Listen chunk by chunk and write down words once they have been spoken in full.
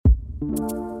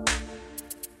Hello,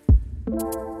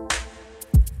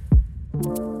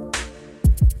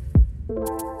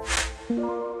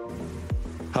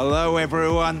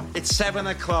 everyone. It's 7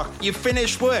 o'clock. You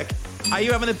finished work. Are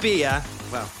you having a beer?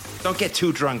 Well, don't get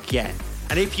too drunk yet.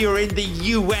 And if you're in the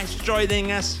US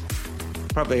joining us,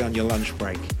 probably on your lunch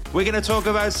break, we're going to talk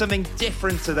about something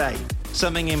different today,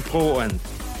 something important.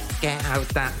 Get out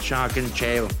that jargon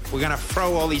jail. We're going to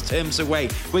throw all these terms away.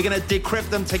 We're going to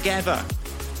decrypt them together.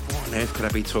 What on earth could I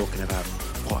be talking about?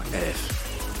 What on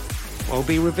earth? Will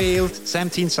be revealed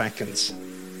 17 seconds.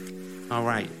 All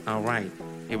right.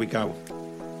 Here we go.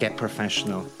 Get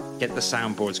professional. Get the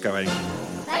soundboards going.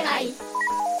 Bye.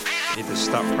 Need to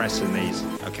stop pressing these.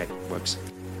 Okay, works.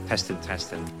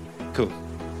 Testing. Cool.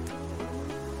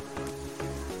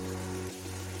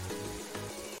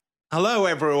 Hello,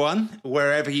 everyone,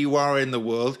 wherever you are in the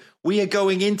world. We are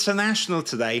going international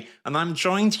today, and I'm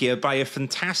joined here by a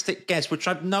fantastic guest, which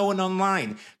I've known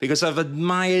online because I've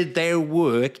admired their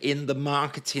work in the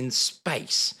marketing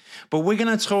space. But we're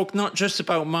going to talk not just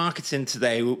about marketing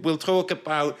today. We'll talk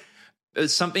about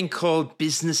something called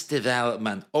business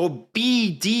development, or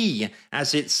BD,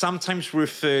 as it's sometimes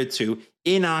referred to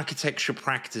in architecture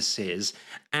practices,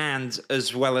 and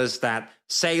as well as that,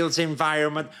 sales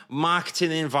environment, marketing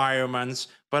environments,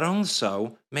 but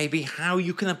also maybe how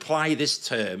you can apply this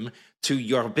term to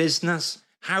your business,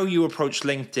 how you approach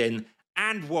LinkedIn,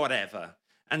 and whatever.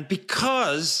 And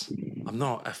because I'm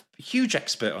not a huge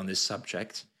expert on this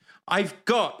subject, I've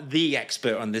got the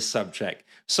expert on this subject.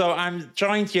 So I'm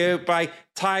joined here by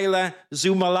Tyler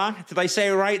Zumala. Did I say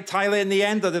it right, Tyler, in the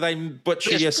end, or did I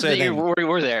butcher your surname?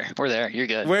 We're there. You're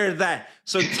good. We're there.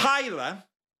 So Tyler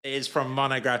is from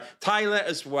Monograph. Tyler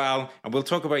as well, and we'll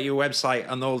talk about your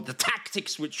website and all the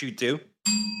tactics which you do,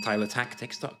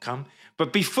 tylertactics.com.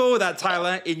 But before that,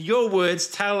 Tyler, in your words,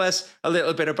 tell us a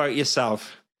little bit about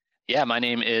yourself. Yeah, my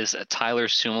name is Tyler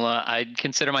Zumala. I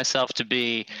consider myself to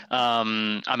be,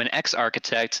 I'm an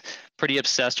ex-architect, pretty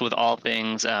obsessed with all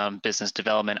things business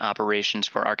development operations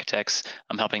for architects.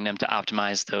 I'm helping them to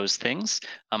optimize those things.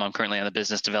 I'm currently on the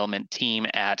business development team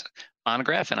at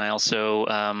Monograph, and I also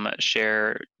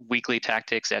share weekly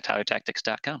tactics at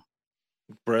tylertactics.com.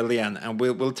 Brilliant. And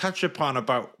we'll touch upon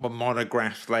about the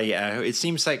Monograph later. It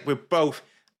seems like we're both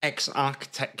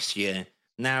ex-architects here.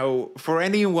 Now, for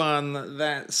anyone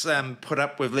that's put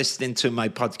up with listening to my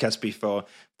podcast before,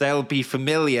 they'll be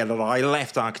familiar that I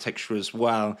left architecture as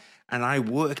well. And I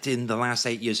worked in the last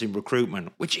 8 years in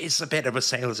recruitment, which is a bit of a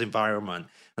sales environment.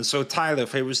 And so, Tyler,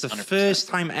 if it was the 100%. First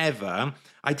time ever,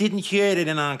 I didn't hear it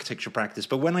in architecture practice,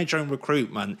 but when I joined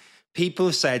recruitment,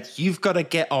 people said, you've got to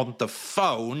get on the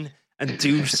phone and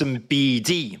do some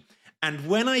BD. And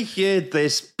when I heard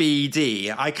this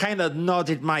BD, I kind of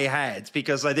nodded my head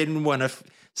because I didn't want to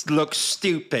look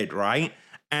stupid, right?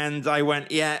 And I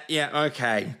went, yeah,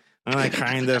 okay. And I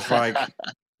kind of like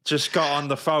just got on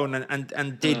the phone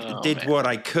and did what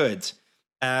I could.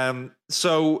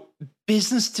 So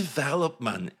business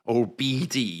development, or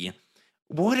BD,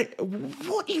 what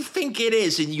do you think it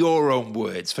is in your own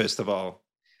words, first of all?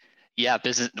 Yeah,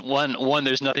 business one.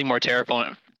 There's nothing more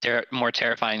terrifying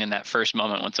in that first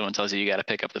moment when someone tells you got to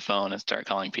pick up the phone and start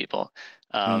calling people.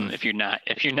 If you're not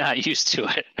used to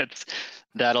it,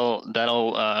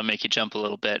 that'll make you jump a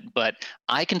little bit. But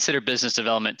I consider business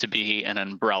development to be an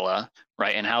umbrella,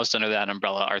 right? And housed under that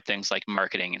umbrella are things like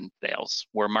marketing and sales,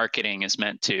 where marketing is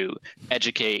meant to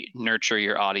educate, nurture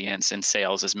your audience, and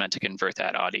sales is meant to convert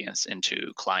that audience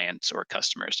into clients or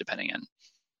customers, depending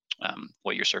on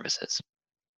what your service is.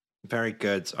 Very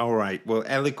good. All right. Well,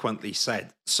 eloquently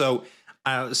said. So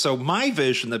my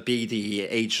version of BD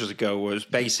ages ago was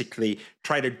basically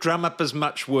try to drum up as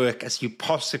much work as you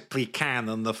possibly can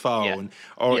on the phone,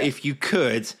 or if you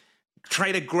could,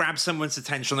 try to grab someone's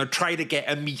attention or try to get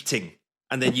a meeting.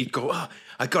 And then you'd go, oh,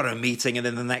 I got a meeting. And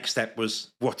then the next step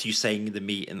was, what are you saying in the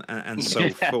meeting, and so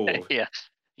forth. Yeah.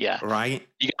 Right.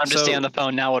 You got him to stay on the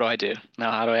phone. Now what do I do?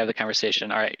 Now how do I have the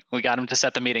conversation? All right. We got him to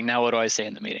set the meeting. Now what do I say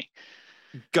in the meeting?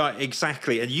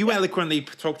 Exactly. And you eloquently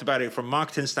talked about it from a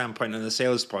marketing standpoint and a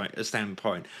sales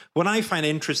standpoint. What I find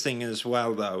interesting as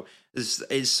well, though, is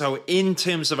so in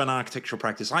terms of an architectural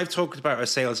practice, I've talked about a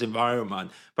sales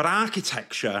environment, but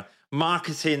architecture,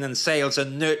 marketing and sales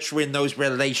and nurturing those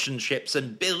relationships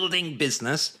and building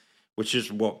business, which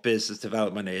is what business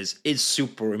development is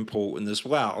super important as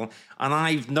well. And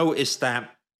I've noticed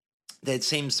that there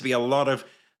seems to be a lot of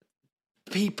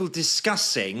people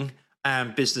discussing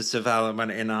business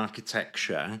development in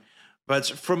architecture. But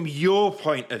from your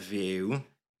point of view,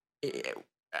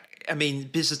 I mean,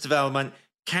 business development,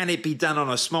 can it be done on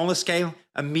a smaller scale,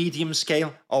 a medium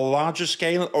scale, a larger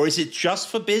scale, or is it just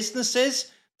for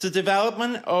businesses? to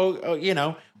development, or you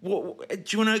know, do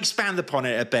you want to expand upon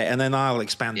it a bit, and then I'll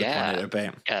expand upon it a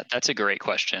bit? Yeah, that's a great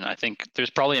question. I think there's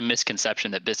probably a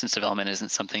misconception that business development isn't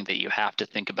something that you have to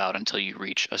think about until you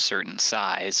reach a certain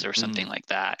size or something like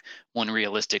that. When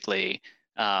realistically,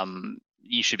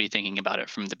 you should be thinking about it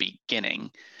from the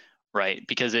beginning, right?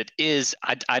 Because it is,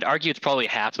 I'd argue it's probably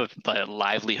half of the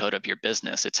livelihood of your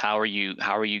business. It's how are you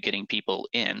getting people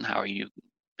in? How are you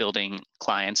building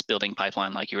clients, building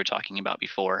pipeline like you were talking about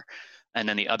before? And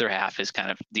then the other half is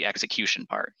kind of the execution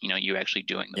part, you know, you actually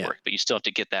doing the work, but you still have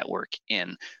to get that work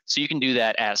in. So you can do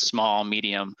that as small,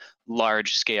 medium,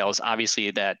 large scales.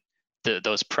 Obviously that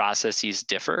those processes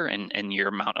differ, and your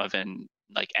amount of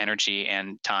like energy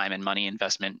and time and money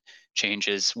investment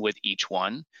changes with each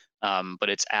one. But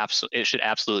it should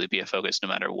absolutely be a focus no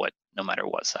matter what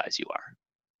size you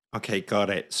are. Okay, got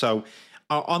it. So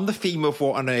on the theme of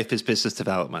what on earth is business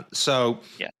development. So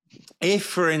if,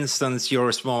 for instance, you're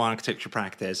a small architecture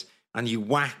practice and you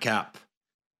whack up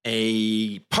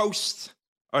a post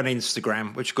on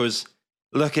Instagram, which goes,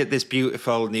 look at this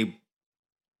beautiful new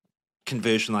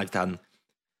conversion I've done.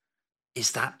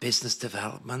 Is that business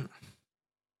development?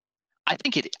 I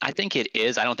think it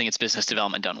is. I don't think it's business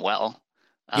development done well.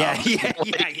 You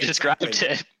described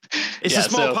it. It's a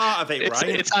small part of it, right?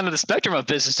 It's on the spectrum of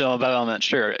business development,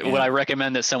 sure. Yeah. Would I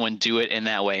recommend that someone do it in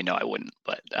that way? No, I wouldn't.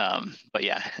 But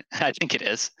yeah, I think it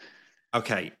is.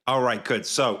 Okay. All right, good.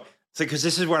 So because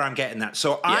this is where I'm getting at.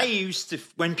 So I used to,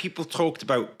 when people talked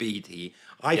about BD,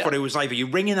 I thought it was either you're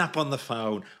ringing up on the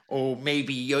phone or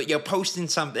maybe you're posting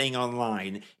something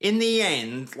online. In the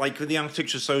end, like with the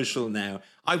Architecture Social now,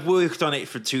 I've worked on it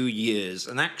for 2 years.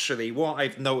 And actually what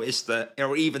I've noticed that,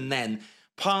 or even then,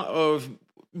 part of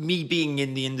me being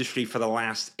in the industry for the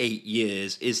last 8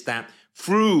 years is that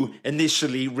through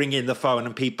initially ringing the phone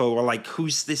and people were like,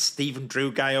 who's this Stephen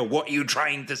Drew guy? Or what are you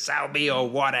trying to sell me? Or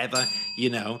whatever, you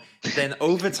know, then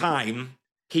over time,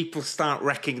 people start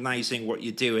recognizing what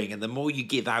you're doing. And the more you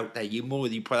give out there, the more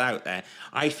you put out there,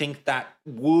 I think that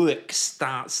work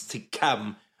starts to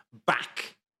come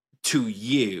back to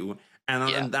you.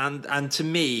 And to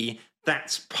me,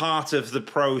 that's part of the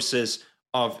process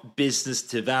of business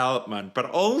development. But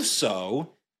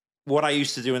also, what I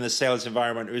used to do in the sales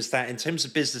environment was that in terms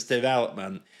of business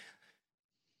development,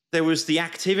 there was the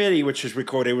activity which was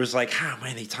recorded. It was like, how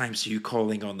many times are you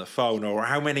calling on the phone? Or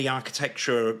how many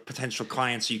architecture potential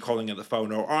clients are you calling on the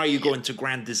phone? Or are you going to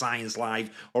Grand Designs Live?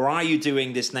 Or are you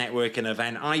doing this networking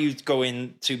event? Are you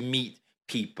going to meet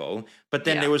people? But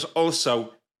then there was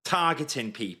also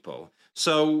targeting people.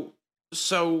 So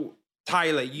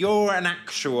Tyler, you're an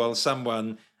actual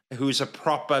someone who's a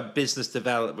proper business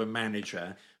development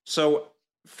manager. So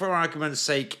for argument's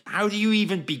sake, how do you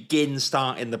even begin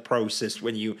starting the process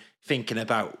when you're thinking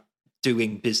about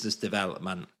doing business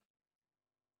development?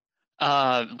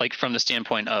 Like from the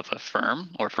standpoint of a firm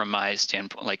or from my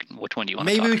standpoint, like which one do you want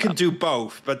to talk about? Maybe we can do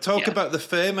both, but talk about the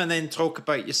firm and then talk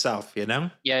about yourself, you know?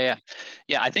 Yeah.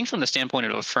 I think from the standpoint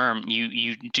of a firm,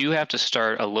 you do have to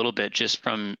start a little bit just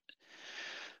from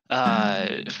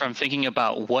thinking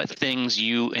about what things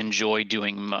you enjoy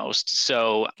doing most.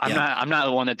 So I'm not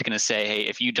the one that's going to say, hey,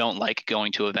 if you don't like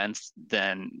going to events,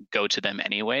 then go to them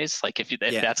anyways. Like if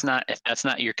that's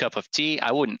not your cup of tea,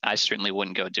 I certainly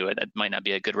wouldn't go do it. That might not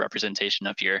be a good representation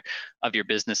of your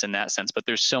business in that sense. But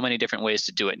there's so many different ways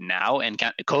to do it now, and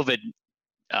COVID,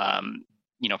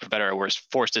 for better or worse,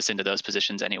 forced us into those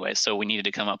positions anyway. So we needed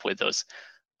to come up with those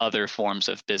other forms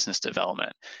of business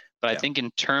development. But I think in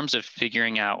terms of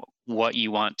figuring out what you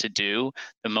want to do,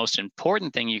 the most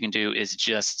important thing you can do is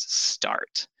just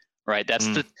start, right?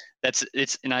 And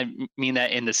I mean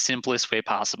that in the simplest way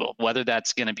possible, whether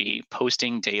that's going to be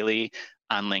posting daily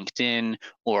on LinkedIn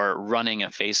or running a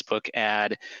Facebook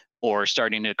ad or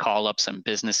starting to call up some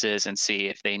businesses and see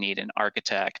if they need an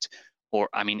architect, or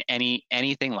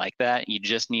anything like that. You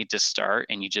just need to start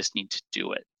and you just need to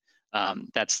do it.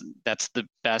 That's the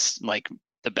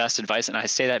best advice. And I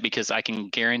say that because I can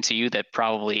guarantee you that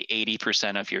probably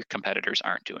 80% of your competitors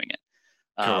aren't doing it.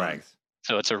 Correct.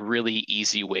 So it's a really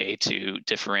easy way to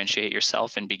differentiate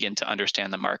yourself and begin to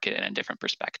understand the market in a different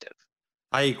perspective.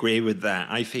 I agree with that.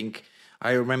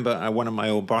 I remember one of my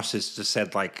old bosses just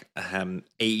said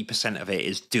 80% of it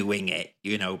is doing it,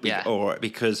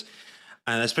 because,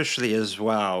 and especially as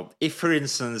well, if for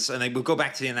instance, and we'll go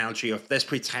back to the analogy of let's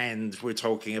pretend we're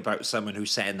talking about someone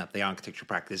who's setting up the architecture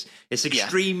practice. It's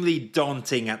extremely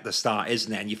daunting at the start,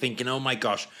 isn't it? And you're thinking, oh my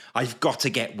gosh, I've got to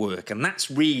get work. And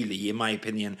that's really, in my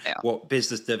opinion, what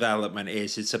business development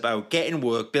is. It's about getting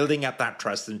work, building up that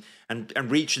trust and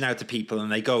reaching out to people.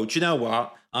 And they go, do you know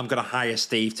what? I'm going to hire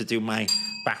Steve to do my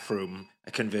bathroom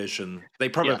a conversion. They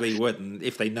probably wouldn't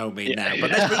if they know me now.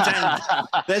 But Yeah.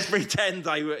 let's pretend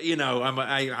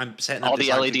I'm setting up All this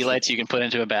the LED architecture. lights you can put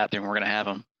into a bathroom, we're gonna have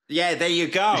them. Yeah, there you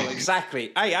go.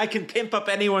 Exactly. I can pimp up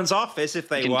anyone's office if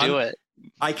they You can want. do it.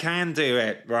 I can do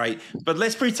it, right? But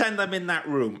let's pretend I'm in that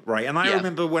room, right? And I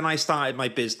remember when I started my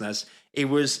business, it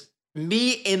was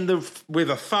me with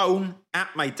a phone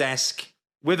at my desk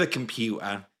with a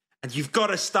computer. And you've got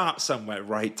to start somewhere,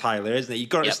 right, Tyler, isn't it? You've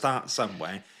got to start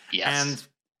somewhere. Yes. And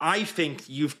I think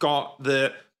you've got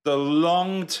the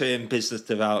long-term business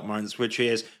developments, which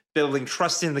is building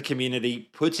trust in the community,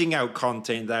 putting out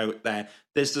content out there.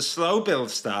 There's the slow build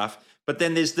stuff, but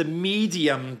then there's the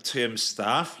medium-term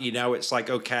stuff. It's like,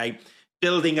 okay,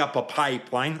 building up a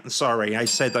pipeline. And sorry, I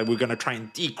said that we're going to try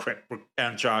and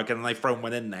decrypt jargon, and I've thrown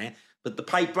one in there. But the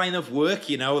pipeline of work,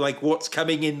 like what's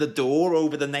coming in the door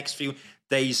over the next few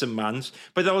days and months.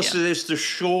 But also there's the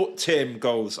short-term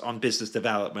goals on business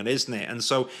development, isn't it? And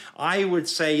so I would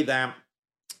say that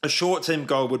a short-term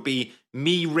goal would be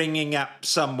me ringing up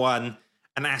someone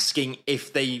and asking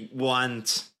if they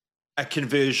want a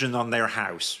conversion on their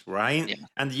house, right? Yeah.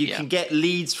 And you can get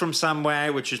leads from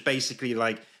somewhere, which is basically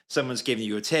like someone's giving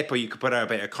you a tip, or you could put out a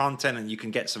bit of content and you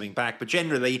can get something back. But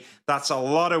generally, that's a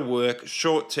lot of work,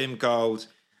 short-term goals.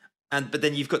 But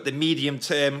then you've got the medium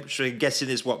term, which I'm guessing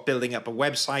is what, building up a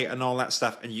website and all that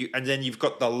stuff. And then you've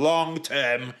got the long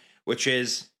term, which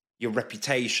is your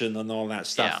reputation and all that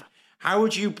stuff. Yeah. How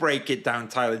would you break it down,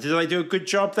 Tyler? Did I do a good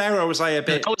job there, or was I a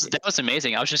bit? That was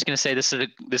amazing. I was just going to say this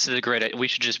is a great. We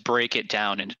should just break it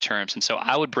down into terms. And so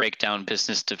I would break down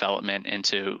business development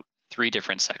into 3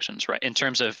 different sections, right? In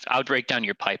terms of, I would break down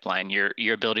your pipeline,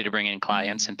 your ability to bring in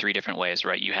clients in 3 different ways,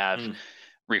 right? You have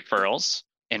referrals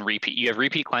and repeat. You have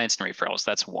repeat clients and referrals.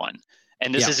 That's one.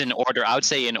 And this is in order. I would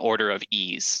say in order of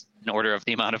ease, in order of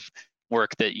the amount of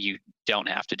work that you don't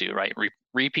have to do, right?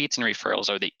 Repeats and referrals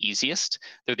are the easiest.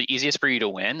 They're the easiest for you to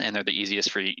win, and they're the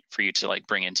easiest for you to like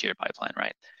bring into your pipeline,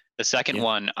 right? The second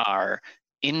one are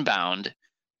inbound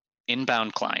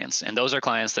clients, and those are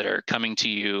clients that are coming to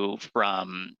you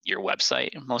from your website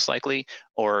most likely,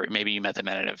 or maybe you met them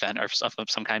at an event or of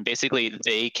some kind. Basically,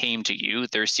 they came to you,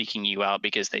 they're seeking you out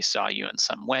because they saw you in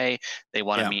some way, they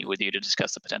want to meet with you to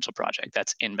discuss the potential project.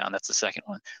 That's inbound. That's the second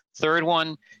one. Third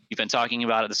one, you've been talking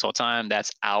about it this whole time,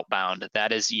 that's outbound.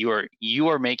 That is you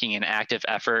are making an active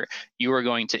effort. You are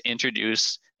going to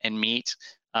introduce and meet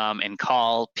and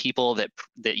call people that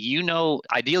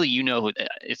ideally who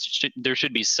there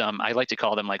should be some, I like to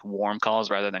call them like warm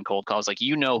calls rather than cold calls. Like,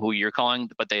 who you're calling,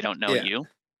 but they don't know you.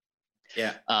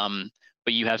 Yeah.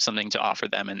 But you have something to offer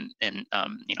them, and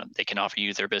they can offer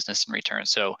you their business in return.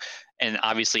 So, and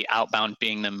obviously outbound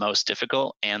being the most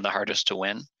difficult and the hardest to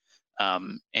win.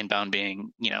 Inbound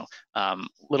being,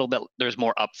 little bit, there's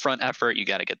more upfront effort. You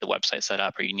got to get the website set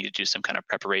up, or you need to do some kind of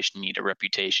preparation. You need a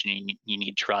reputation. You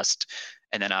need trust.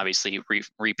 And then obviously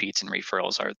repeats and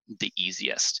referrals are the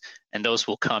easiest. And those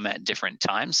will come at different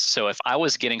times. So if I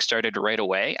was getting started right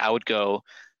away, I would go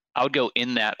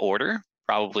in that order,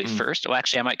 probably first. Well,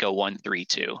 actually, I might go 1, 3,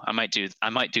 2. I might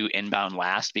do inbound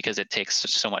last because it takes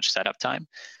so much setup time.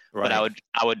 Right. But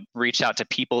I would reach out to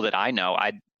people that I know.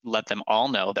 I'd let them all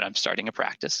know that I'm starting a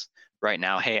practice right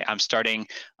now. Hey, I'm starting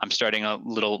a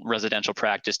little residential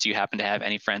practice. Do you happen to have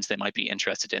any friends that might be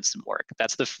interested in some work?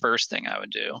 That's the first thing I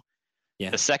would do. Yeah.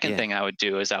 The second thing I would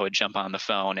do is I would jump on the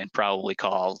phone and probably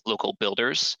call local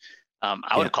builders.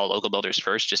 I would call local builders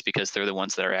first, just because they're the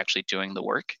ones that are actually doing the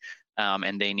work,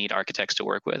 and they need architects to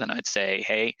work with. And I'd say,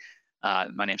 hey,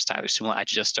 my name's Tyler Sumla. I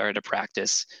just started a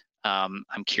practice. I'm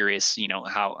curious,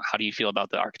 how do you feel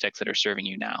about the architects that are serving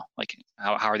you now? Like,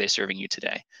 how are they serving you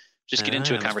today? Just get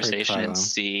into a conversation and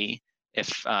see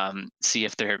if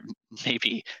they're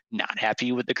maybe not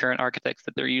happy with the current architects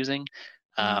that they're using.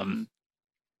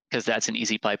 Because that's an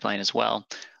easy pipeline as well,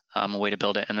 a way to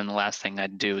build it. And then the last thing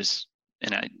I'd do is,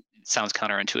 and it sounds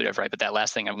counterintuitive, right? But that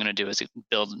last thing I'm going to do is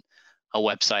build a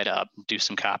website up, do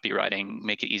some copywriting,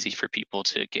 make it easy for people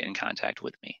to get in contact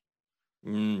with me.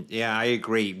 Yeah, I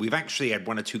agree. We've actually had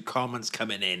 1 or 2 comments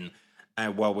coming in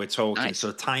while we're talking. Nice.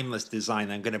 So timeless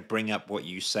design, I'm going to bring up what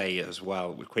you say as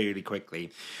well really quickly,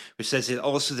 which says it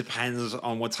also depends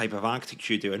on what type of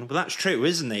architecture you're doing. Well, that's true,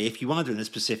 isn't it? If you are doing a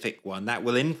specific one, that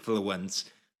will influence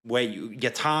where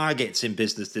your targets in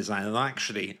business design. And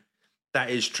actually, that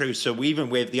is true. So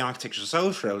even with the Architectural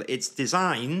Social, it's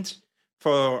designed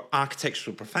for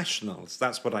architectural professionals.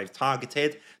 That's what I've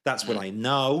targeted. That's what I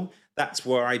know. That's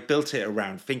where I built it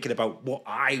around, thinking about what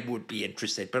I would be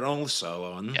interested, but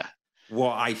also on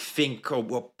what I think or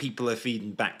what people are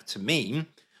feeding back to me.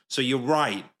 So you're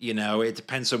right. It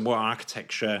depends on what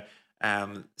architecture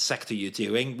sector you're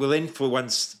doing will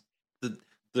influence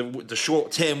the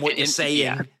short term, what you're saying,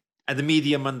 yeah. and the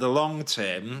medium and the long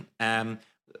term. And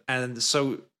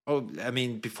so, I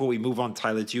mean, before we move on,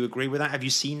 Tyler, do you agree with that? Have you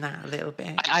seen that a little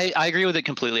bit? I agree with it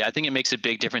completely. I think it makes a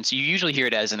big difference. You usually hear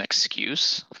it as an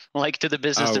excuse, like to the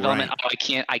business development.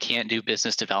 Right. Oh, I can't do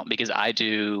business development because I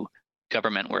do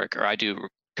government work or I do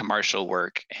commercial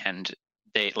work, and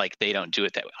they don't do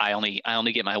it that way. I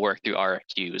only get my work through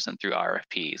RFQs and through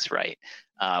RFPs, right?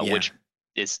 Yeah. Which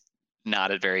is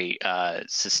not a very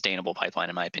sustainable pipeline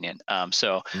in my opinion.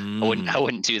 So I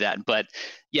wouldn't do that. But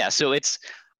yeah, so it's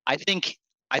I think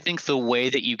the way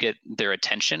that you get their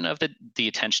attention of the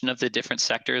attention of the different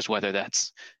sectors, whether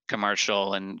that's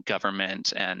commercial and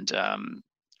government and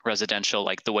residential,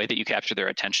 like the way that you capture their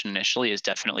attention initially is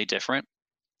definitely different.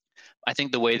 I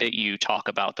think the way that you talk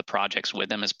about the projects with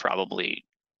them is probably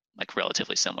like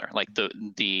relatively similar. Like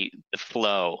the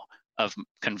flow of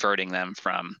converting them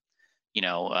from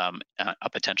a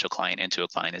potential client into a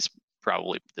client is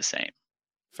probably the same.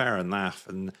 Fair enough.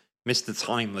 And Mr.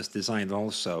 Timeless Design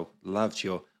also loved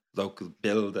your local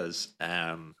builders.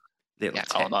 Little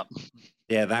call them up.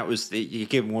 Yeah, that was you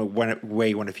give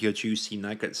away one of your juicy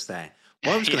nuggets there.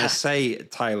 What I was going to say,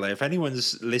 Tyler, if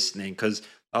anyone's listening, because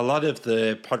a lot of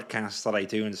the podcasts that I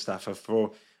do and stuff are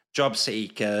for job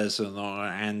seekers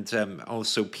and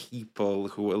also people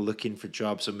who are looking for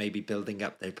jobs or maybe building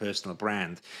up their personal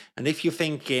brand. And if you're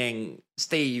thinking,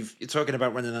 Steve, you're talking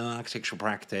about running an architectural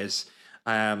practice,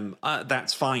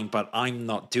 that's fine, but I'm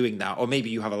not doing that. Or maybe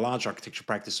you have a large architecture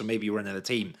practice, or maybe you're running a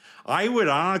team. I would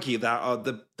argue that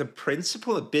the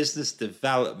principle of business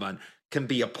development can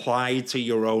be applied to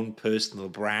your own personal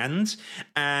brand,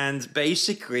 and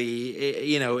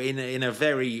basically, in a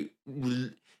very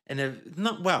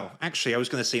not well. Actually, I was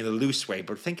going to say in a loose way,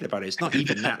 but thinking about it, it's not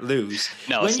even that loose.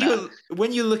 No, it's not.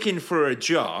 When you're looking for a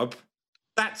job,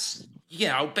 that's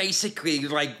basically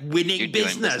like winning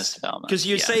business, because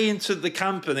you're saying to the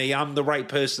company, I'm the right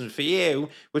person for you,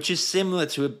 which is similar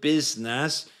to a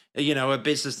business, a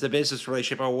business to business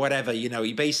relationship or whatever.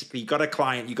 You basically got a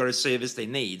client, you got a service they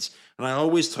need. And I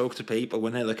always talk to people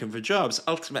when they're looking for jobs.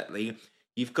 Ultimately,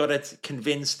 you've got to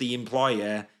convince the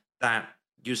employer that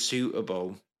you're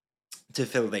suitable to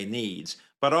fill their needs,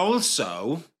 but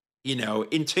also,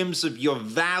 in terms of your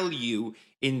value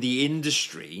in the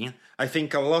industry, I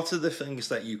think a lot of the things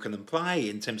that you can apply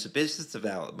in terms of business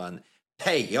development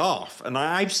pay off. And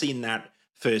I've seen that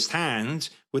firsthand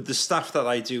with the stuff that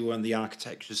I do on the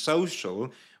Architecture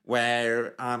Social,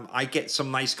 where I get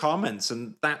some nice comments,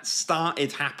 and that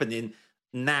started happening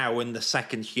now in the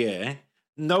second year.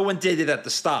 No one did it at the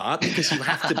start because you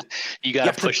have to. you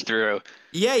got to push through.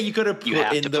 Yeah, you got to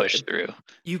push through.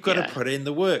 You've got to put in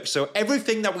the work. So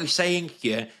everything that we're saying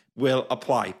here will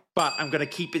apply. But I'm going to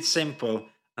keep it simple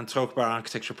and talk about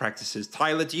architectural practices.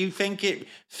 Tyler, do you think it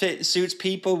suits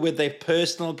people with their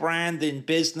personal brand in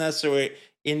business or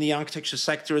in the architecture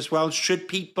sector as well? Should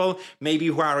people maybe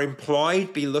who are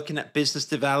employed be looking at business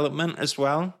development as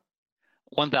well?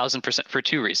 1,000% for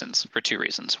two reasons.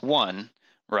 One,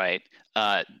 right,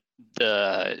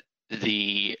 the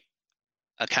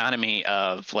economy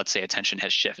of, let's say, attention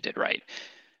has shifted, right?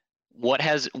 What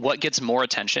gets more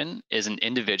attention is an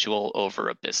individual over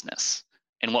a business.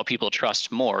 And what people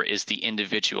trust more is the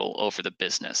individual over the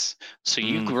business. So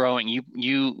you growing,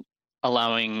 you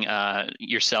allowing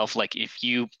yourself, like if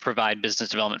you provide business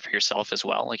development for yourself as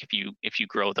well, like if you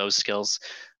grow those skills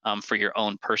for your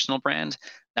own personal brand,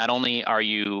 not only are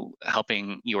you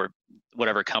helping your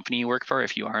whatever company you work for,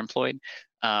 if you are employed,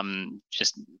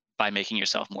 just by making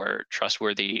yourself more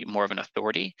trustworthy, more of an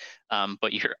authority,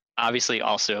 but you're obviously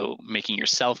also making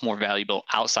yourself more valuable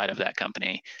outside of that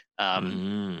company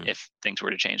if things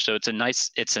were to change. So it's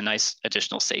a nice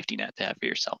additional safety net to have for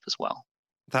yourself as well.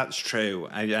 That's true.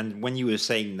 And when you were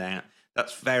saying that,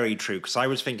 that's very true, because I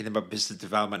was thinking about business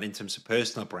development in terms of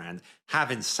personal brand.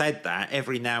 Having said that,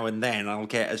 every now and then I'll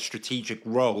get a strategic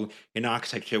role in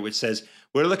architecture which says,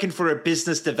 we're looking for a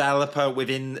business developer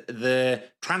within the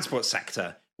transport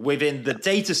sector, within the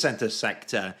data center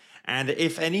sector. And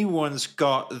if anyone's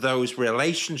got those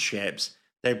relationships,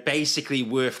 they're basically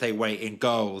worth their weight in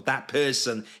gold. That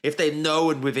person, if they're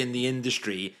known within the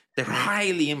industry, they're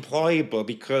highly employable,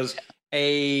 because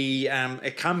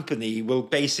a company will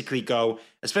basically go,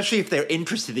 especially if they're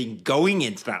interested in going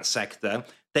into that sector,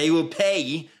 they will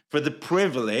pay for the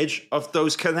privilege of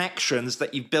those connections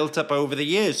that you've built up over the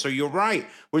years. So you're right.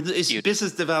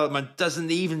 Business development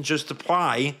doesn't even just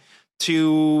apply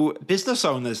to business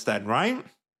owners then, right?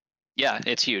 Yeah,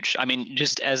 it's huge. I mean,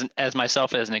 just as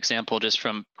myself as an example, just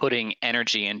from putting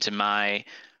energy into my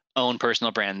own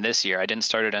personal brand this year, I didn't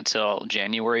start it until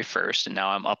January 1st, and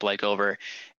now I'm up like over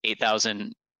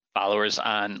 8,000 followers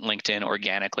on LinkedIn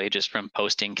organically just from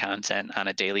posting content on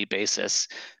a daily basis.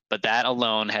 But that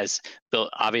alone has built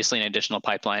obviously an additional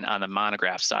pipeline on the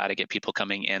Monograph side to get people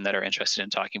coming in that are interested in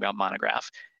talking about Monograph.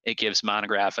 It gives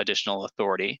Monograph additional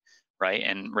authority, right,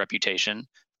 and reputation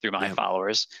through my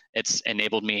followers. It's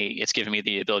enabled me, it's given me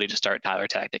the ability to start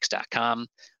TylerTactics.com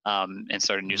and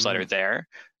start a newsletter there.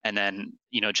 And then,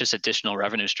 just additional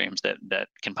revenue streams that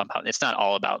can pump out. It's not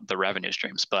all about the revenue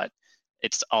streams, but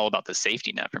it's all about the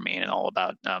safety net for me and all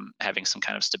about having some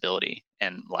kind of stability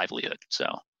and livelihood.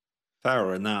 So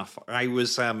fair enough.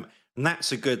 And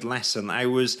that's a good lesson.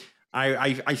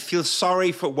 I feel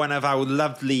sorry for one of our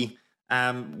lovely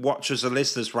watchers or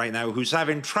listeners right now who's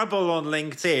having trouble on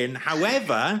LinkedIn.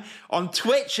 However, on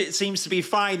Twitch, it seems to be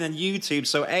fine, and YouTube.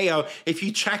 So, Ayo, if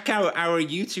you check out our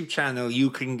YouTube channel, you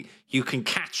can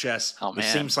catch us. Oh, man. It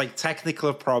seems like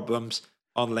technical problems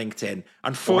on LinkedIn.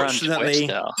 Unfortunately,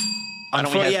 we're on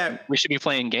Twitch, we should be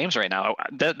playing games right now.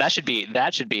 That should be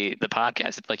the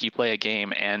podcast. It's like you play a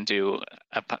game and do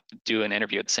an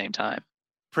interview at the same time.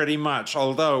 Pretty much.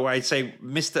 Although I'd say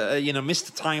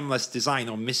Mr. Timeless Design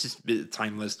or Mrs.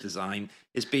 Timeless Design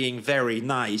is being very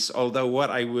nice. Although what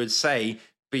I would say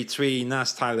between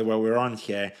us, Tyler, while we're on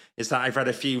here, is that I've had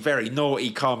a few very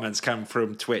naughty comments come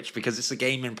from Twitch because it's a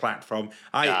gaming platform.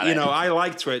 I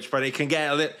like Twitch, but it can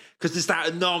get a little, because it's that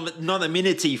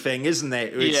anonymity thing, isn't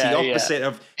it? It's the opposite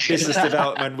of business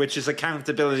development, which is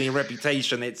accountability and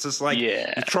reputation. It's just like you're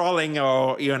trolling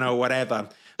or whatever.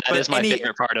 That is my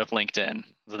favorite part of LinkedIn,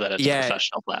 that it's a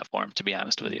professional platform, to be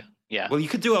honest with you. Yeah. Well, you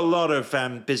could do a lot of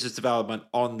business development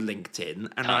on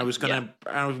LinkedIn,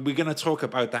 and we're going to talk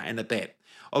about that in a bit.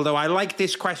 Although I like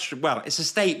this question. Well, it's a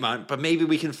statement, but maybe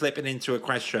we can flip it into a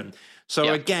question.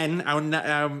 So again, our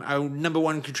number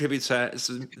one contributor,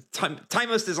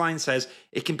 Timeless Design, says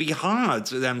it can be hard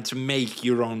to make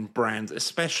your own brand,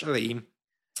 especially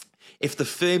if the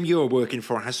firm you're working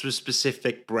for has a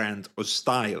specific brand or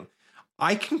style.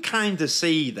 I can kind of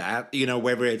see that,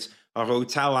 whether it's a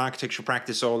hotel architecture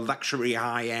practice or luxury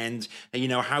high end,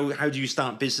 how do you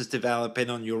start business developing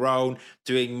on your own,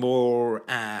 doing more,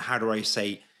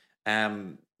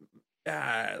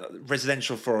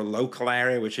 residential for a local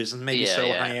area, which isn't maybe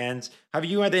high end. Have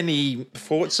you had any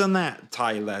thoughts on that,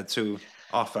 Tyler, to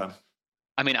offer?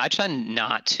 I mean, I try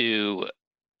not to,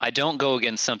 I don't go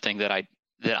against something that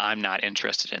I'm not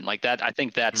interested in. Like that, I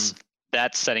think that's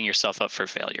setting yourself up for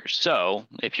failure. So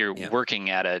if you're working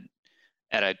at a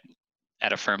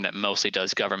firm that mostly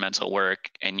does governmental work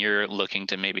and you're looking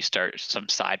to maybe start some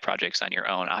side projects on your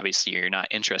own, obviously you're not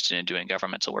interested in doing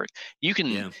governmental work. You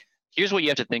can, here's what you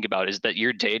have to think about is that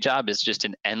your day job is just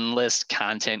an endless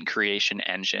content creation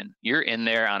engine. You're in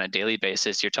there on a daily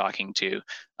basis. You're talking to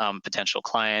potential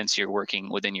clients. You're working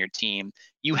within your team.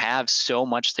 You have so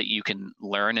much that you can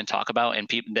learn and talk about, and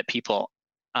people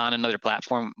on another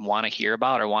platform want to hear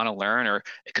about or want to learn or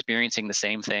experiencing the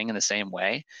same thing in the same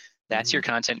way. That's your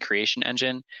content creation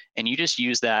engine. And you just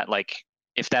use that, like,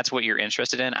 if that's what you're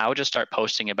interested in, I would just start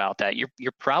posting about that. You're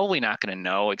probably not going to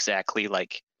know exactly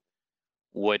like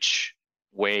which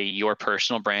way your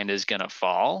personal brand is going to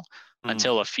fall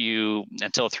until 3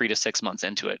 to 6 months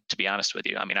into it, to be honest with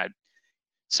you. I mean,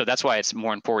 so that's why it's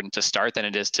more important to start than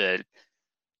it is to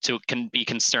be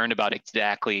concerned about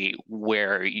exactly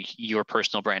where your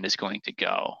personal brand is going to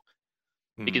go.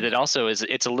 Because it also is,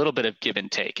 it's a little bit of give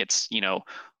and take. It's,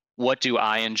 what do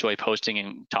I enjoy posting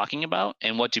and talking about?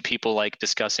 And what do people like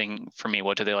discussing for me?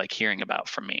 What do they like hearing about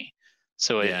from me?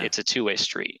 So it's a two-way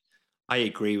street. I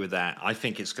agree with that. I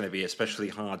think it's going to be especially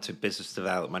hard to business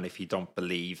development if you don't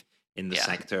believe in the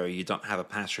sector or you don't have a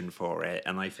passion for it.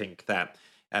 And I think that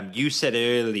you said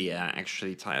earlier,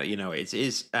 actually, Tyler, it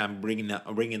is ringing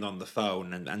on the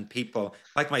phone, and people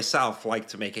like myself like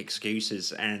to make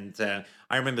excuses. And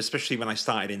I remember, especially when I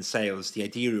started in sales, the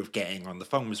idea of getting on the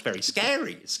phone was very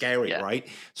scary, right?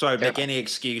 So I would make any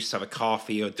excuse to have a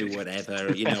coffee or do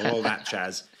whatever, all that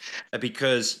jazz,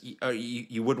 because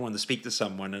you wouldn't want to speak to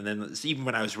someone. And then even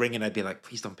when I was ringing, I'd be like,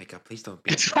 please don't pick up, please don't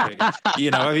pick up. Have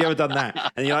you ever done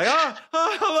that? And you're like,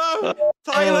 oh hello,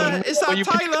 Tyler, is that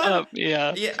Tyler?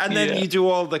 Yeah, and then you do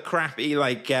all the crappy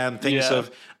things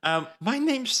of, my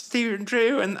name's Stephen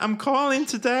Drew, and I'm calling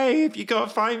today. If you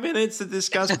got 5 minutes to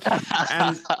discuss,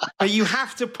 but you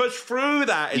have to push through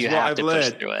that. Is what I've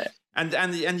learned. Push through it.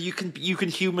 And you can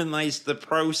humanize the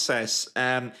process.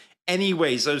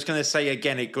 Anyways, I was going to say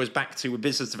again, it goes back to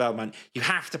business development. You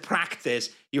have to practice.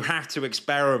 You have to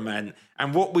experiment.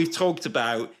 And what we've talked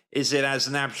about is it as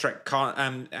an abstract.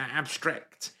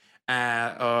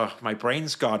 My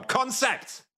brain's gone.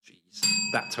 Concept. Jeez,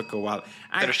 that took a while.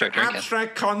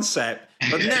 Abstract concept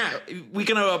But now we're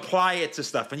going to apply it to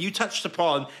stuff. And you touched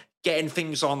upon getting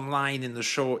things online in the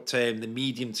short term, the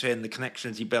medium term, the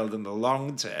connections you build in the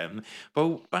long term.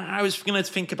 But I was going to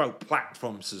think about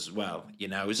platforms as well, you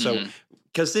know. So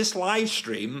because this live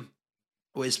stream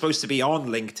was supposed to be on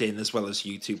LinkedIn as well as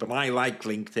YouTube, and I like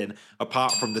LinkedIn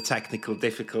apart from the technical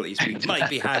difficulties we might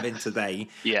be having today.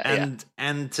 And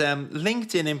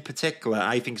LinkedIn in particular,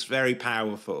 I think is very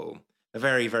powerful, a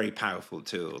very, very powerful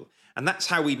tool. And that's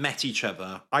how we met each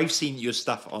other. I've seen your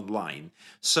stuff online.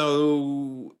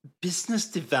 So business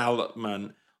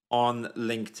development on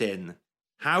LinkedIn,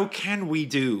 how can we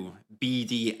do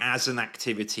BD as an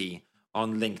activity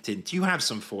on LinkedIn? Do you have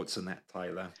some thoughts on that,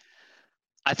 Tyler?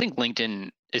 I think LinkedIn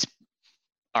is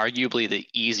arguably the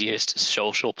easiest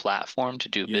social platform to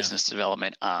do business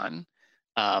development on,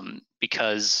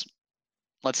 because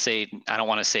let's say, I don't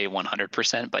want to say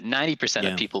 100%, but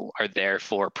 90% of people are there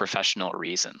for professional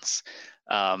reasons.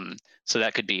 So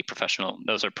that could be professional.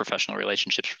 Those are professional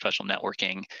relationships, professional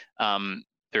networking.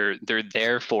 They're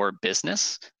there for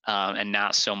business, and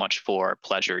not so much for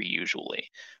pleasure usually,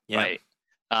 right?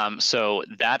 So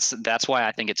that's why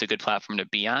I think it's a good platform to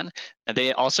be on. And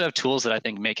they also have tools that I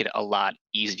think make it a lot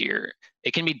easier.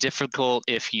 It can be difficult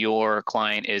if your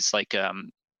client is like a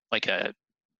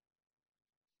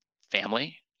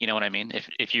family, you know what I mean?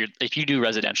 If you do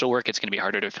residential work, it's going to be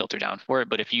harder to filter down for it.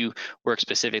 But if you work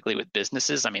specifically with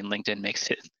businesses, I mean, LinkedIn makes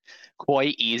it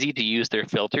quite easy to use their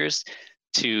filters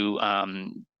to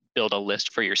build a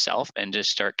list for yourself and just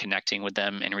start connecting with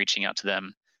them and reaching out to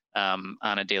them on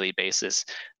a daily basis.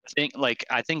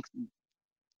 I think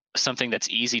something that's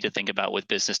easy to think about with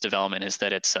business development is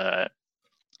that it's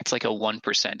like a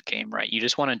 1% game, right? You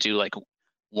just want to do like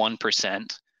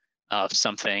 1% of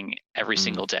something every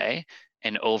single day,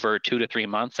 and over 2 to 3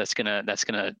 months, that's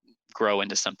gonna grow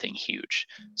into something huge.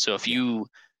 So if you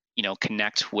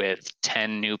connect with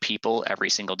 10 new people every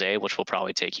single day, which will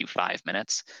probably take you 5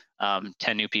 minutes,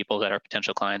 10 new people that are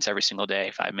potential clients every single day,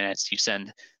 5 minutes. You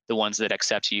send the ones that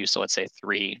accept you. So let's say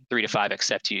three to five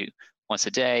accept you once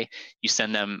a day. You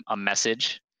send them a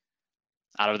message.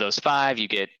 Out of those 5, you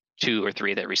get 2 or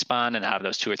 3 that respond, and out of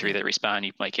those 2 or 3 that respond,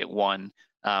 you might get 1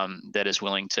 that is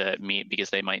willing to meet because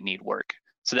they might need work.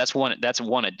 So that's one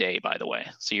a day, by the way.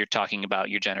 So you're talking about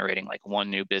you're generating like 1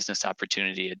 new business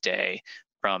opportunity a day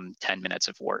from 10 minutes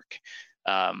of work.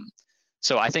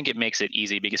 So I think it makes it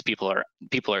easy because people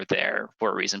are there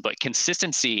for a reason. But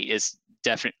consistency is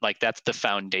definitely, like, that's the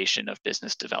foundation of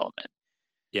business development.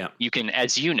 Yeah. You can,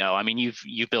 as you know, I mean,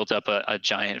 you've built up a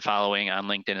giant following on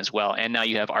LinkedIn as well. And now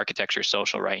you have Architecture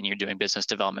Social, right? And you're doing business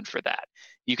development for that.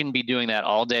 You can be doing that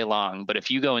all day long, but if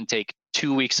you go and take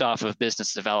 2 weeks off of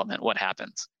business development, what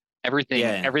happens?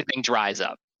 Everything dries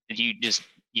up.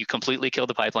 You completely kill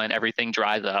the pipeline, everything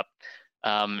dries up.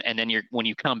 And then when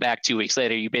you come back 2 weeks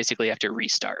later, you basically have to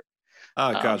restart.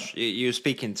 Oh gosh, you're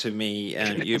speaking to me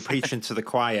and you're preaching to the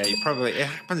choir. It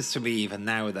happens to me even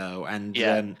now though.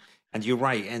 And you're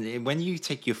right. And when you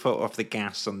take your foot off the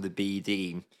gas on the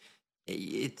BD,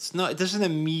 it doesn't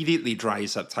immediately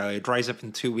dries up, Tyler. It dries up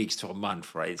in 2 weeks to a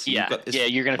month, right? So you're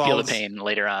going to feel the pain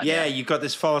later on. Yeah, you've got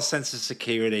this false sense of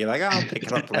security. Like, I'll pick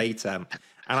it up later.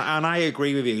 And I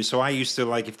agree with you. So I used to,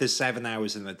 like, if there's 7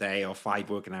 hours in the day or 5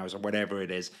 working hours or whatever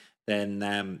it is,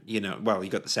 then, you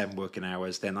got the 7 working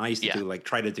hours. Then I used to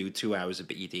try to do 2 hours of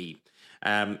BD.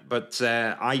 But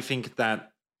I think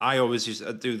that I always used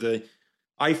to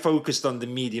I focused on the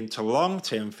medium to long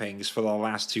term things for the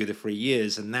last 2 to 3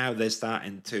 years, and now they're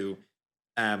starting to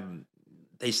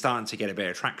get a bit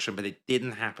of traction, but it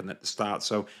didn't happen at the start.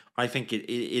 So I think it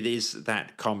is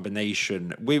that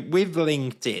combination with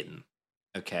LinkedIn.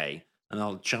 Okay, and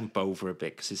I'll jump over a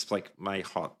bit because it's like my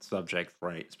hot subject,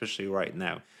 right? Especially right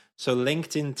now. So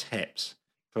LinkedIn tips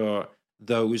for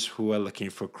those who are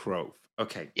looking for growth.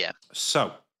 Okay. Yeah.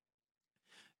 So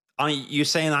you're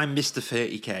saying I'm Mr.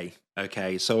 30K.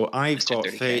 Okay, so I've got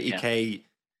 30K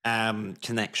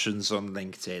connections on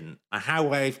LinkedIn.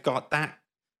 How I've got that,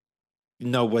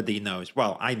 nobody knows.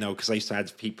 Well, I know because I used to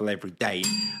add people every day,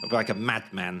 like a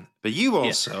madman. But you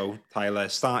also, Tyler,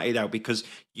 started out because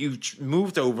you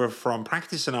moved over from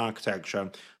practicing architecture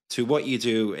to what you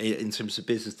do in terms of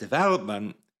business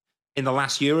development in the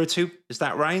last year or 2. Is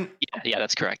that right? Yeah,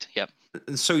 that's correct. Yep.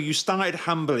 And so you started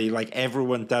humbly, like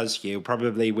everyone does here,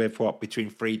 probably with between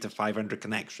 300 to 500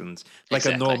 connections, like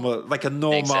a normal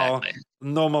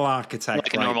architect,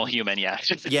 like a normal human, yeah.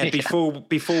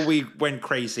 Before we went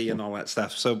crazy and all that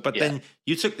stuff. So, but then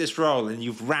you took this role and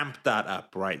you've ramped that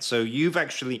up, right? So you've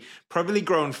actually probably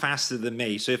grown faster than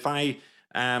me. So if I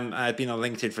I've been on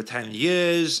LinkedIn for 10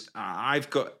 years. I've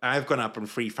gone up on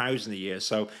 3,000 a year.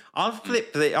 So I'll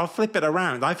flip it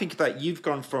around. I think that you've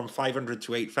gone from 500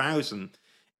 to 8,000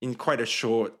 in quite a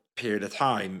short period of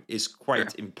time is Sure.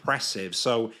 quite impressive.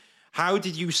 So how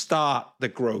did you start the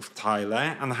growth,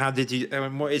 Tyler? And how did you,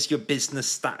 what is your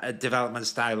business development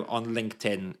style on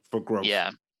LinkedIn for growth?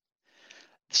 Yeah.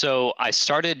 So I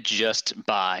started just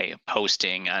by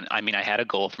posting. I mean, I had a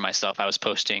goal for myself. I was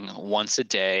posting once a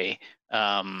day,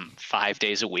 5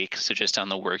 days a week. So just on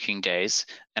the working days.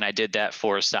 And I did that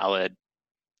for a solid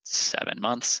 7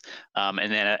 months.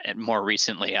 And then more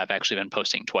recently, I've actually been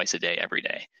posting twice a day, every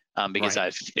day. Because Right.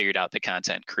 I've figured out the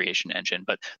content creation engine.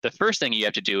 But the first thing you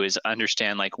have to do is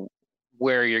understand like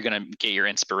where you're going to get your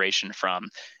inspiration from.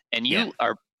 And Yeah. you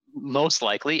are most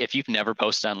likely, if you've never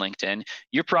posted on LinkedIn,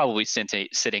 you're probably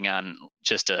sitting on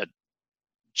just a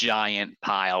giant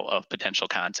pile of potential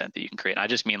content that you can create. I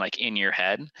just mean like in your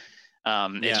head.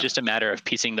 It's Yeah. just a matter of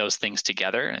piecing those things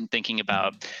together and thinking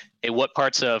about, hey, what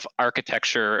parts of the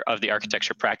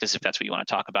architecture practice, if that's what you want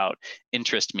to talk about,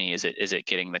 interest me? Is it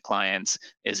getting the clients?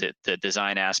 Is it the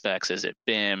design aspects? Is it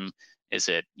BIM? Is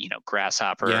it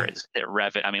Grasshopper? Yeah. Is it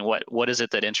Revit? I mean, what is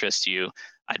it that interests you?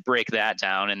 I'd break that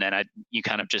down, and then you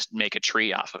kind of just make a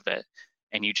tree off of it,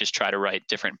 and you just try to write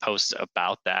different posts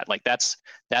about that. Like that's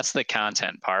the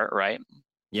content part, right?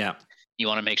 Yeah. You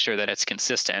want to make sure that it's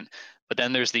consistent. But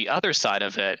then there's the other side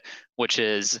of it, which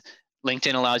is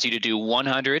LinkedIn allows you to do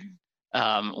 100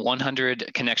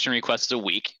 connection requests a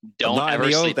week. Don't Not in ever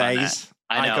the old sleep on that. days.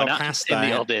 I I know, got not past in the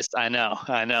that. old days. I know.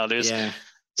 Yeah.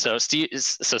 So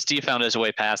Steve found his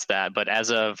way past that, but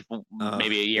as of Oh,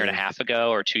 maybe a year and a yeah. half ago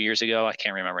or 2 years ago, I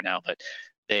can't remember now, but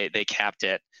they capped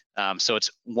it. So it's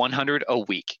 100 a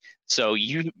week. So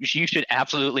you should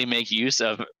absolutely make use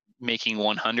of making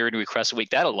 100 requests a week.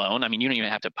 That alone, I mean, you don't even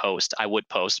have to post. I would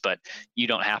post, but you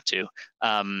don't have to.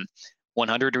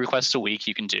 100 requests a week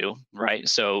you can do, right?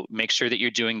 So make sure that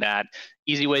you're doing that.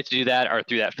 Easy way to do that are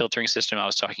through that filtering system I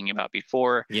was talking about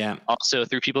before. Yeah. Also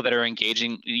through people that are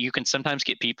engaging. You can sometimes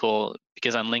get people,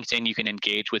 because on LinkedIn you can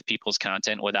engage with people's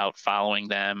content without following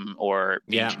them or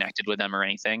being Yeah. connected with them or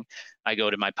anything. I go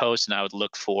to my post and I would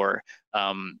look for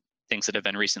things that have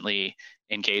been recently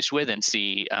engaged with and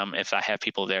see if I have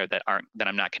people there that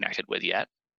I'm not connected with yet.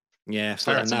 Yeah.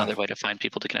 So Fair that's another enough. way to find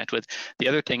people to connect with. The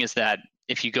other thing is that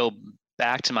if you go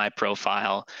back to my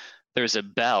profile, there's a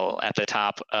bell at the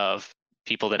top of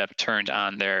people that have turned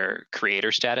on their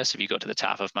creator status. If you go to the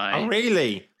top of Oh, my,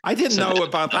 really? I didn't so know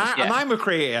about that. And yeah, I'm a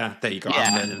creator. There you go.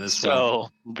 I'm yeah. learning as well.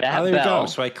 So Oh, that there you go. bell,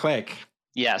 So I click.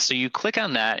 yeah. So you click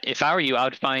on that. If I were you, I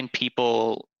would find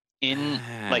people in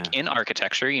Ah, in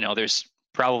architecture. There's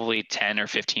probably 10 or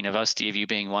 15 of us, Steve, you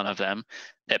being one of them,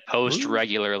 that post ooh,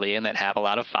 regularly and that have a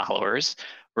lot of followers,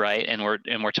 right? And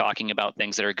we're talking about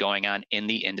things that are going on in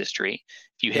the industry.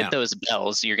 If you hit yeah. those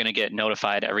bells, you're going to get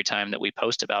notified every time that we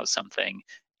post about something.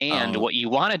 And Oh, what you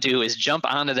want to do is jump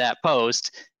onto that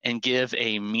post and give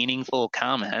a meaningful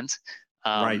comment.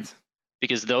 Um, right.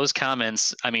 because those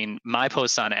comments, I mean, my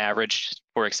posts on average,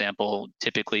 for example,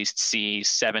 typically see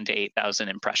 7,000 to 8,000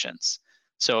 impressions.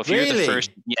 So Really?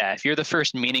 if you're the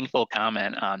first meaningful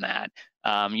comment on that,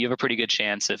 you have a pretty good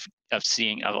chance of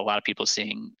a lot of people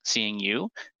seeing you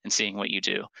and seeing what you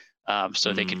do.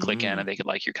 So they could click in Mm, and they could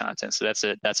like your content. So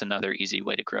that's another easy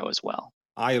way to grow as well.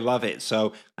 I love it.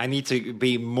 So I need to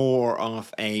be more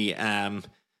of a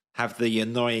have the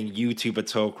annoying YouTuber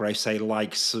talk where I say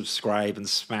like, subscribe, and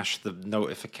smash the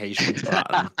notification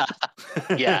button.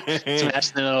 Yeah, smash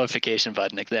the notification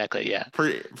button. Exactly. Yeah.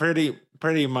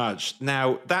 Pretty much.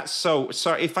 Now that's so.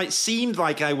 If it seemed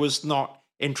like I was not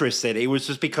interested, it was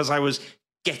just because I was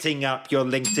getting up your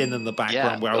LinkedIn in the Yeah.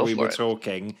 background while Go we were for it.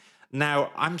 talking.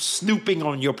 Now I'm snooping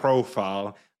on your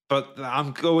profile, but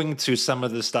I'm going to some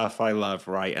of the stuff I love,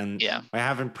 right? And Yeah. I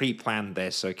haven't pre-planned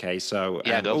this. Okay, so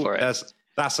Yeah. Go oh, for it.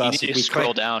 that's You need us. to If we just scroll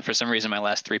click. down. For some reason, my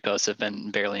last 3 posts have been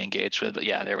barely engaged with, but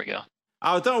yeah, there we go.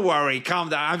 Oh, don't worry. Calm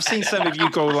down. I've seen some of you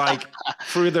go like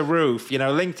through the roof.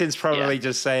 LinkedIn's Yeah, probably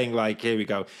just saying like, here we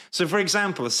go. So, for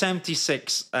example,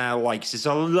 76 likes is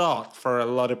a lot for a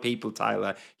lot of people,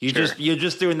 Tyler. sure. You're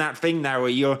just doing that thing now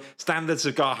where your standards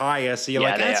have got higher. So you're Yeah,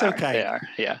 like, they that's are. They okay. are.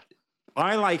 Yeah.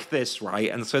 I like this, right?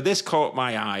 And so this caught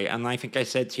my eye. And I think I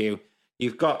said to you,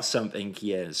 you've got something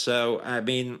here. So, I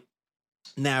mean,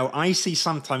 now, I see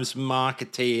sometimes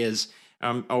marketeers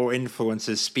or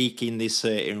influencers speak in this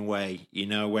certain way,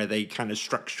 where they kind of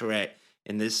structure it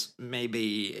in this.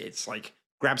 Maybe it's like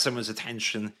grab someone's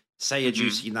attention, say a Hmm.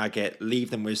 juicy nugget, leave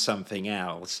them with something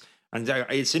else. And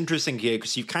it's interesting here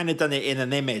because you've kind of done it in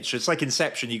an image. It's like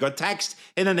Inception. You got text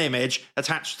in an image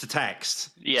attached to text.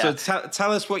 Yeah. So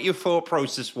tell us what your thought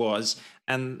process was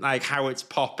and like how it's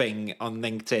popping on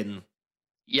LinkedIn.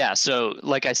 Yeah, so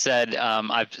like I said,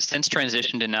 I've since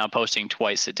transitioned to now posting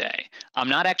twice a day. I'm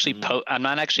not actually I'm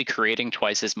not actually creating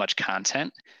twice as much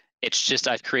content. It's just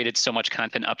I've created so much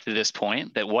content up to this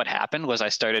point that what happened was I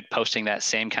started posting that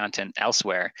same content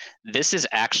elsewhere. This is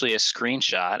actually a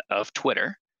screenshot of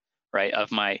Twitter, right,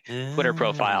 of my Twitter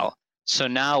profile. So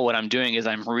now what I'm doing is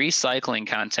I'm recycling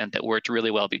content that worked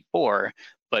really well before,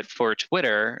 but for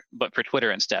Twitter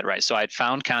instead, right? So I'd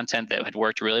found content that had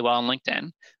worked really well on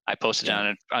LinkedIn. I posted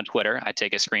it on Twitter. I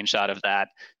take a screenshot of that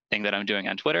thing that I'm doing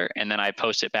on Twitter, and then I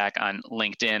post it back on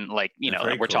LinkedIn. Like, you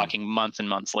know, we're talking months and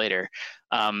months later.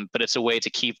 But it's a way to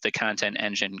keep the content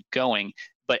engine going.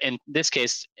 But in this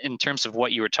case, in terms of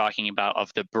what you were talking about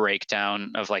of the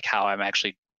breakdown of like how I'm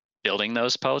actually building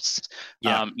those posts,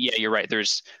 yeah, you're right.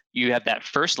 You have that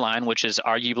first line, which is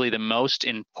arguably the most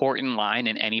important line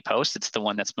in any post. It's the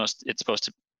one that's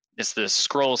it's the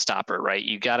scroll stopper, right?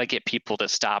 You got to get people to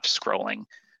stop scrolling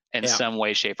in some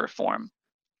way, shape, or form.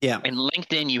 Yeah. In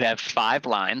LinkedIn, you have 5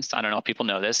 lines. I don't know if people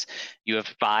know this. You have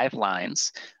 5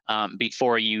 lines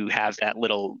before you have that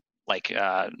little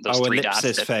those 3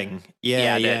 dots thing.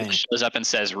 That shows up and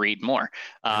says read more,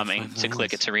 and to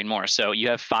click it to read more. So you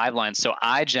have 5 lines. So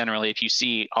I generally, if you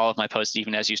see all of my posts,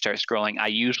 even as you start scrolling, I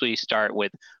usually start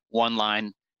with 1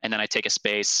 line and then I take a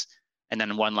space, and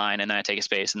then 1 line and then I take a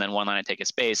space, and then 1 line I take a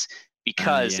space,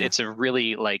 because it's a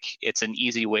really it's an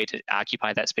easy way to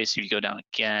occupy that space. If you go down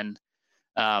again,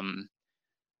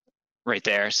 right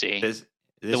there, see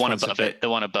the one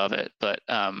above it, but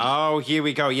oh, here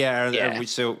we go.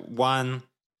 So 1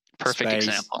 perfect space,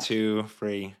 example, 2,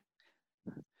 3,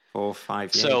 4,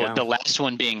 5. So the last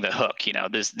one being the hook, you know,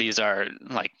 these are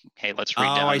like, hey, let's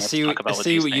read down. I see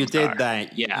what you did there.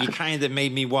 Yeah, you kind of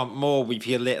made me want more with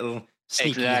your little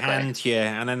sneaky hand here,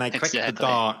 and then I clicked the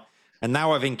dot, and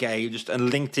now I've engaged,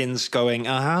 and LinkedIn's going,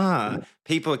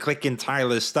 people are clicking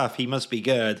Tyler's stuff, he must be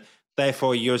good.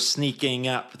 Therefore, you're sneaking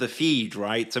up the feed,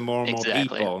 right, to more and more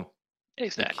people.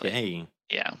 Exactly. Okay.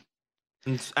 Yeah.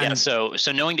 And So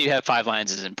knowing that you have 5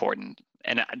 lines is important,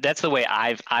 and that's the way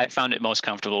I've found it most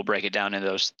comfortable. Break it down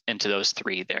into those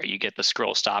 3. There, you get the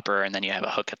scroll stopper, and then you have a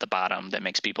hook at the bottom that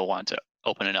makes people want to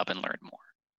open it up and learn more.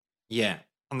 Yeah,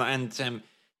 and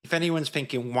if anyone's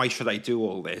thinking, why should I do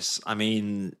all this? I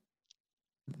mean,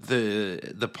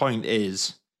 the point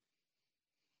is,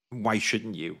 why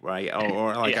shouldn't you, right?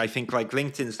 Or I think like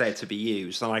LinkedIn's there to be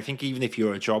used, and I think even if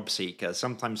you're a job seeker,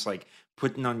 sometimes like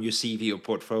putting on your CV or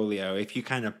portfolio, if you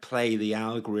kind of play the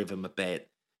algorithm a bit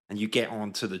and you get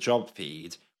onto the job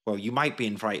feed, well, you might be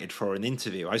invited for an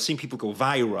interview. I've seen people go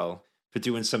viral for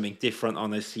doing something different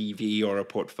on a CV or a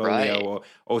portfolio,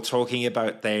 or talking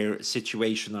about their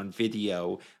situation on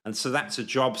video, and so that's a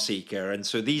job seeker. And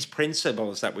so these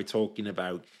principles that we're talking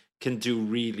about can do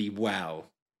really well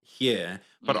here.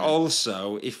 But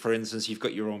also, if, for instance, you've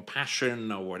got your own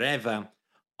passion or whatever,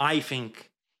 I think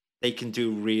they can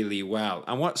do really well.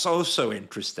 And what's also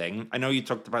interesting, I know you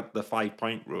talked about the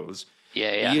 5-point rules.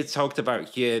 Yeah. You talked about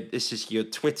here, this is your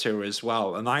Twitter as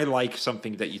well. And I like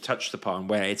something that you touched upon,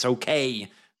 where it's okay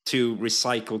to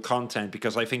recycle content,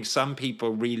 because I think some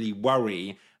people really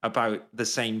worry about the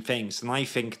same things. And I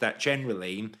think that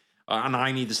generally, and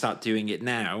I need to start doing it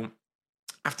now,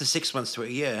 after 6 months to a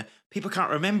year, people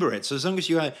can't remember it. So as long as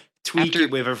you tweak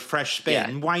it with a fresh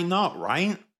spin, why not,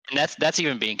 right? And that's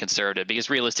even being conservative, because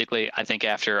realistically, I think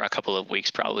after a couple of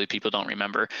weeks, probably people don't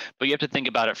remember. But you have to think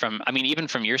about it from, I mean, even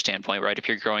from your standpoint, right? If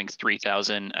you're growing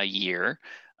 3,000 a year,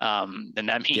 then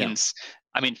that means,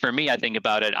 I mean, for me, I think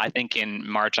about it. I think in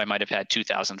March I might have had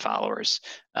 2,000 followers,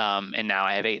 and now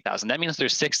I have 8,000. That means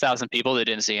there's 6,000 people that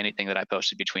didn't see anything that I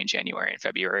posted between January and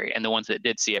February, and the ones that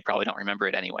did see it probably don't remember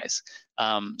it anyways.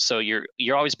 So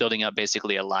you're always building up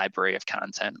basically a library of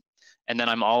content, and then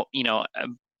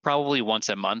probably once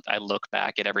a month, I look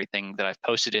back at everything that I've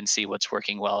posted and see what's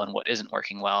working well and what isn't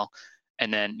working well.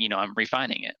 And then, I'm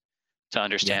refining it to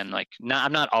understand,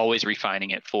 I'm not always refining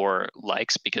it for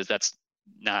likes, because it's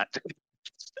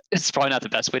probably not the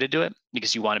best way to do it,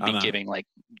 because you want to be giving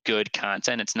good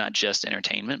content. It's not just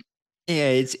entertainment. Yeah,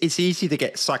 it's easy to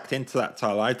get sucked into that,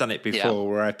 Tyler. I've done it before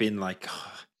where I've been like,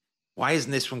 why isn't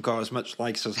this one got as much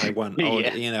likes as I want?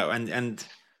 And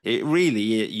it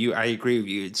really, I agree with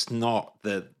you. It's not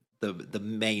the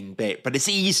main bit, but it's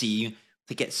easy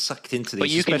to get sucked into this. But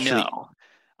you can know.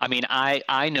 I mean,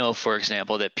 I know, for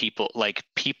example, that people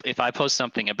if I post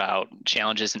something about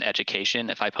challenges in education,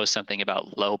 if I post something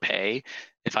about low pay,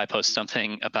 if I post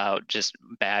something about just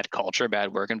bad culture,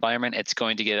 bad work environment, it's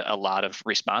going to get a lot of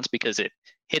response because it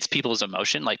hits people's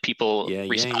emotion. Like people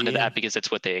respond to that because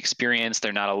it's what they experience.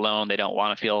 They're not alone. They don't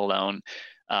want to feel alone.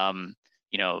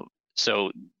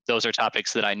 So those are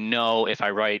topics that I know if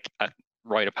I write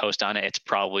a post on it, it's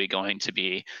probably going to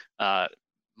be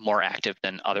more active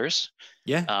than others.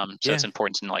 So it's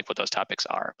important to know like what those topics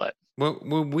are. But well,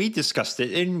 we discussed it,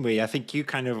 didn't we? I think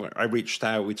I reached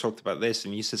out, we talked about this,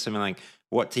 and you said something like,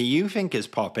 "What do you think is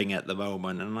popping at the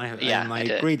moment?" And I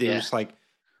agreed. It was like,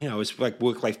 it's like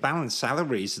work-life balance,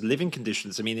 salaries, living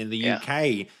conditions. I mean, in the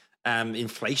UK,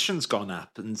 inflation's gone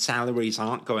up, and salaries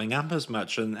aren't going up as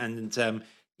much, and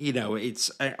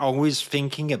it's always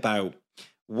thinking about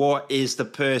what is the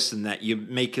person that you're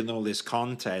making all this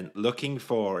content looking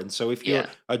for. And so if you're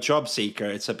a job seeker,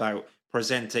 it's about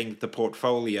presenting the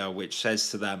portfolio which says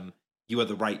to them, you are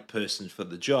the right person for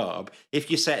the job. If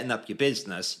you're setting up your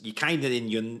business, you kind of in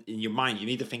your mind, you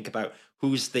need to think about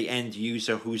who's the end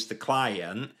user, who's the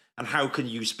client, and how can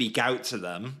you speak out to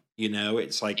them?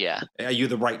 It's like, are you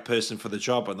the right person for the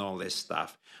job and all this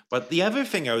stuff? But the other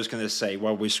thing I was going to say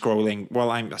while we're scrolling,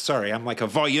 I'm sorry, I'm like a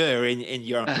voyeur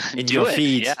in your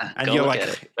feed, and you're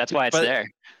like, that's why it's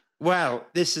there. Well,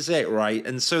 this is it, right?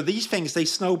 And so these things, they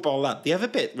snowball up. The other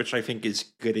bit, which I think is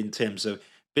good in terms of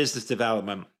business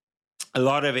development, a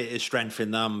lot of it is strength in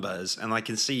numbers, and I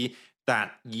can see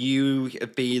that you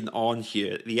have been on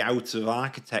here, the Out of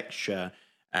Architecture.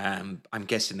 I'm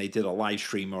guessing they did a live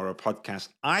stream or a podcast.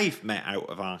 I've met Out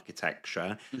of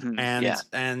Architecture,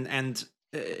 and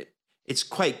it's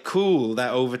quite cool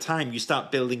that over time you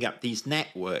start building up these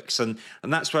networks, and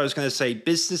that's what I was going to say.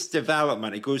 Business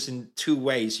development, it goes in two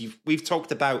ways. We've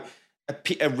talked about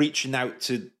reaching out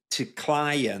to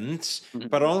clients,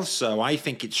 but also I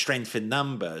think it's strength in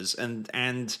numbers,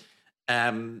 and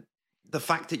the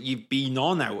fact that you've been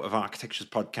on Out of Architecture's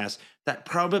podcast, that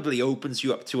probably opens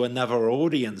you up to another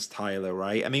audience, Tyler,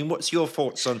 right? I mean, what's your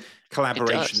thoughts on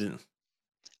collaboration?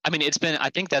 I mean,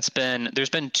 there's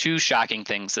been two shocking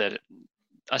things that,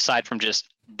 aside from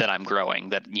just that I'm growing,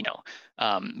 but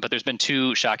there's been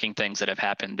two shocking things that have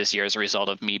happened this year as a result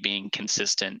of me being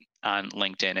consistent on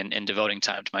LinkedIn and devoting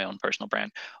time to my own personal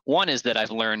brand. One is that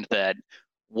I've learned that,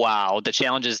 the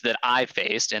challenges that I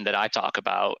faced and that I talk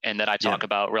about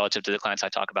about relative to the clients I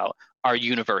talk about are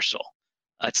universal.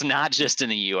 It's not just in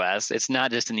the US. It's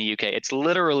not just in the UK. It's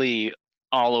literally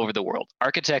all over the world.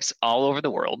 Architects all over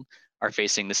the world are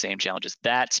facing the same challenges.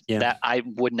 That I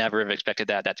would never have expected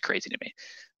that. That's crazy to me.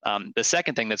 The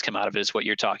second thing that's come out of it is what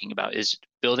you're talking about, is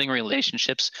building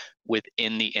relationships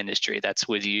within the industry. That's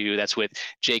with you. That's with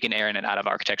Jake and Aaron at Out of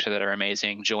Architecture that are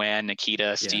amazing. Joanne,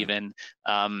 Nikita, Steven,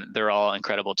 they're all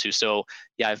incredible too. So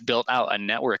I've built out a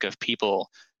network of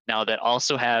people now that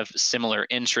also have similar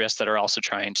interests, that are also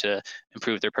trying to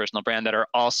improve their personal brand, that are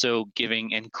also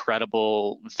giving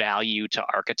incredible value to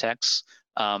architects,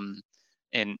 and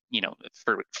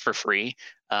for free.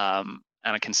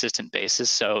 On a consistent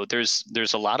basis. So there's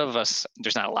a lot of us,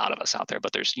 there's not a lot of us out there,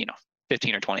 but there's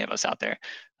 15 or 20 of us out there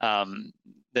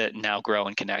that now grow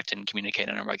and connect and communicate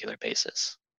on a regular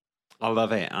basis. I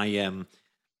love it. I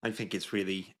think it's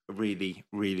really, really,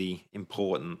 really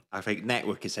important. I think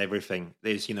network is everything.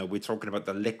 There's, we're talking about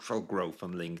the literal growth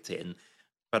on LinkedIn,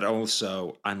 but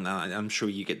also, and I'm sure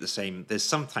you get the same. There's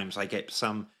sometimes I get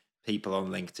some people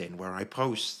on LinkedIn where I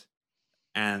post,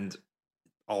 and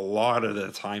a lot of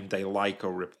the time they like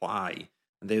or reply.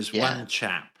 And there's one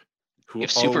chap who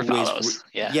super follows.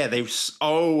 They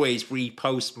always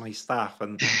repost my stuff,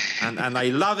 and I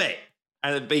love it,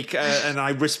 and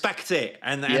I respect it,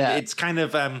 and it's kind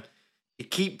of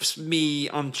it keeps me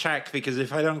on track, because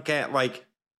if I don't get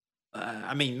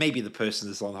I mean, maybe the person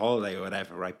is on holiday or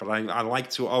whatever, right? But I like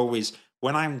to always,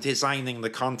 when I'm designing the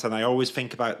content, I always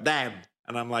think about them.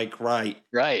 And I'm like, right.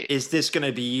 Is this going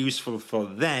to be useful for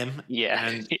them?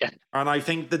 And I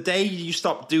think the day you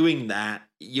stop doing that,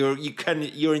 you're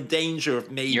in danger of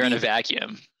maybe you're in a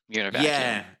vacuum.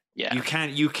 Yeah. You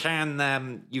can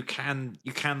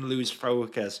lose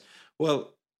focus.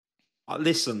 Well,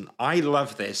 listen, I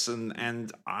love this,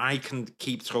 and I can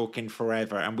keep talking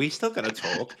forever, and we're still going to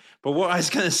talk. But what I was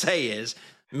going to say is,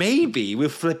 maybe we'll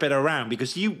flip it around,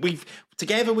 because we've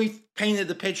painted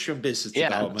the picture of business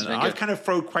development. I've kind of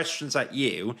thrown questions at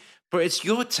you, but it's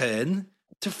your turn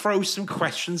to throw some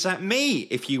questions at me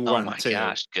if you want to. Oh my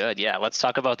gosh, good. Yeah, let's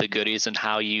talk about the goodies and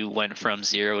how you went from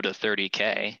 0 to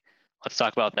 30K. Let's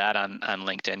talk about that on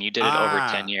LinkedIn. You did it over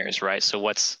 10 years, right? So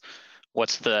what's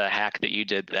the hack that you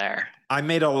did there? I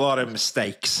made a lot of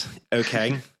mistakes,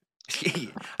 okay?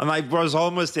 And I was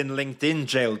almost in LinkedIn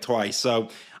jail twice. So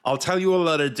I'll tell you a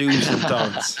lot of do's and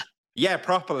don'ts. Yeah,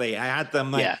 properly. I had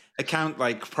them my account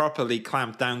properly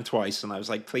clamped down twice, and I was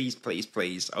like, please, please,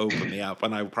 please open me up,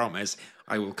 and I promise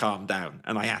I will calm down.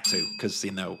 And I had to, because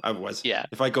otherwise,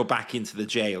 if I go back into the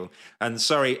jail. And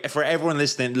sorry for everyone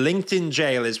listening, LinkedIn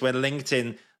jail is when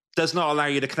LinkedIn does not allow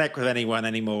you to connect with anyone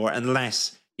anymore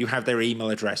unless you have their email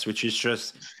address, which is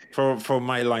just for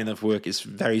my line of work is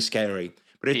very scary.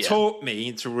 But it taught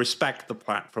me to respect the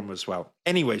platform as well.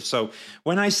 Anyway, so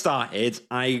when I started,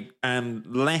 I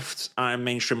left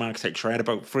mainstream architecture. I had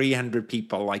about 300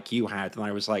 people like you had. And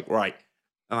I was like, right.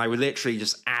 And I would literally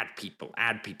just add people.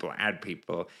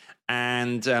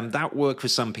 And that worked for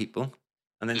some people.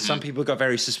 And then some people got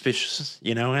very suspicious,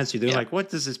 as you do. Like, what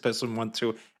does this person want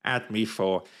to add me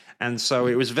for? And so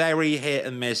it was very hit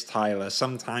and miss, Tyler.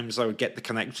 Sometimes I would get the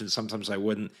connection. Sometimes I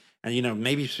wouldn't. And,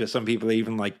 maybe some people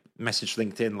even like message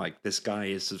LinkedIn, like this guy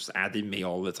is just adding me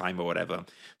all the time or whatever.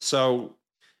 So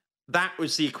that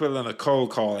was the equivalent of cold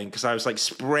calling because I was like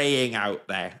spraying out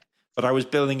there, but I was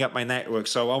building up my network.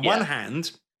 So on one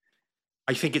hand,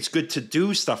 I think it's good to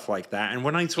do stuff like that. And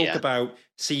when I talk about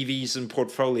CVs and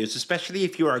portfolios, especially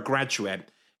if you're a graduate,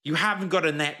 you haven't got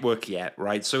a network yet,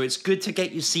 right? So it's good to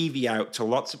get your CV out to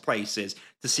lots of places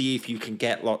to see if you can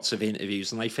get lots of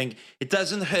interviews. And I think it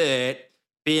doesn't hurt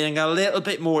being a little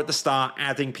bit more at the start,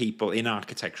 adding people in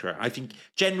architecture. I think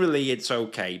generally it's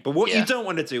okay. But what you don't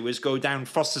want to do is go down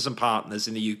Fosters and Partners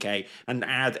in the UK and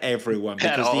add everyone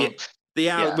because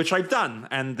which I've done.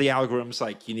 And the algorithm's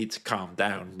like, you need to calm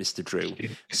down, Mr. Drew.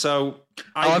 So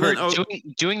however,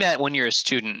 doing that when you're a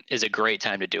student is a great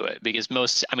time to do it because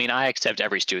I accept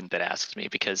every student that asks me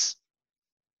because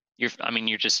you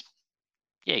just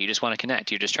want to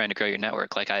connect. You're just trying to grow your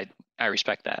network. Like I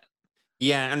respect that.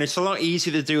 Yeah, and it's a lot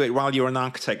easier to do it while you're an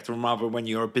architect rather when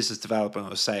you're a business developer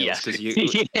or sales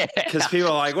because people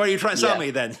are like, "What are you trying to sell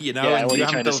me then?" And you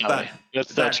haven't built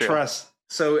that trust.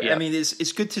 So I mean,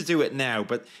 it's good to do it now,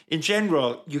 but in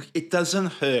general, it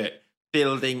doesn't hurt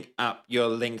building up your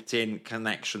LinkedIn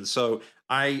connection. So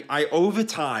I over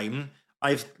time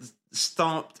I've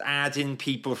stopped adding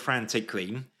people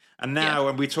frantically, and now,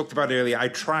 and we talked about earlier, I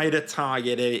try to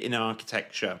target it in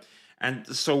architecture. And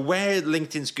so where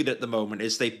LinkedIn's good at the moment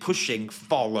is they pushing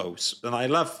follows. And I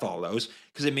love follows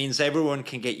because it means everyone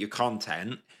can get your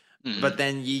content, but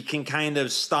then you can kind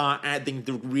of start adding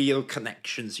the real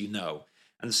connections,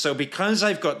 And so because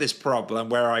I've got this problem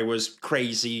where I was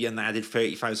crazy and added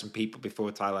 30,000 people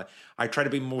before, Tyler, I try to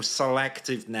be more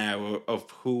selective now of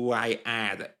who I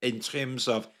add in terms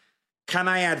of, can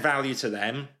I add value to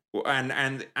them?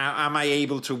 And am I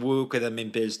able to work with them in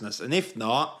business? And if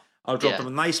not, I'll drop them a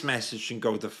nice message and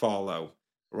go to follow,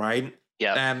 right?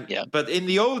 But in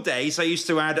the old days, I used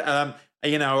to add,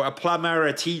 a plumber,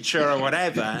 a teacher, or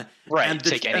whatever. Right, and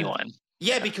take anyone.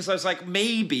 Because I was like,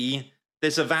 maybe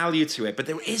there's a value to it, but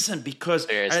there isn't because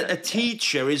a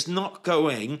teacher is not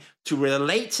going to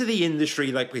relate to the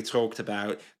industry like we talked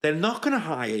about. They're not going to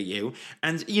hire you.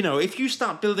 And, if you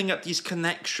start building up these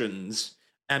connections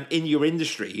in your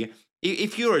industry,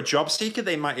 if you're a job seeker,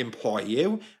 they might employ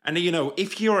you. And,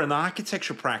 if you're an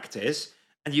architecture practice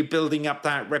and you're building up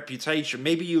that reputation,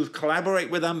 maybe you'll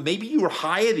collaborate with them. Maybe you'll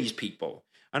hire these people.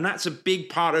 And that's a big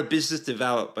part of business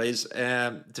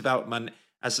development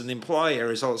as an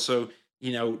employer is also,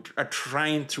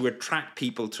 trying to attract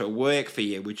people to work for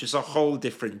you, which is a whole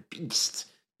different beast.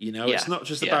 It's not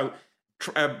just about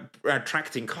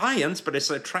attracting clients, but it's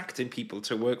attracting people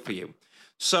to work for you.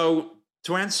 So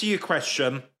to answer your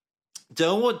question,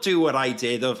 don't do what I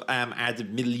did of add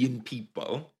 1 million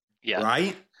people,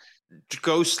 right?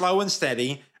 Go slow and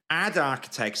steady, add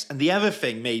architects. And the other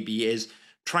thing maybe is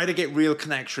try to get real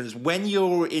connections. When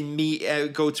you're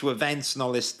go to events and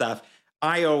all this stuff,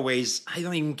 I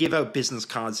don't even give out business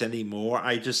cards anymore.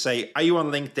 I just say, are you on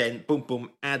LinkedIn? Boom,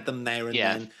 boom, add them there and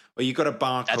then. Or you got a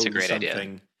barcode That's a great or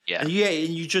something. Idea. Yeah. And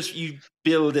you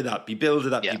build it up. You build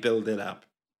it up. You build it up.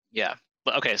 Yeah.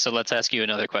 Okay, so let's ask you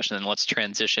another question and let's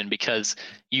transition because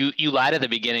you lied at the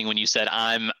beginning when you said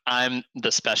I'm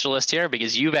the specialist here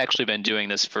because you've actually been doing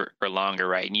this for longer,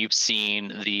 right? And you've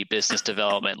seen the business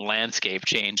development landscape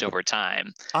change over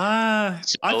time. I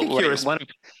think you're a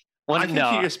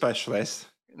specialist.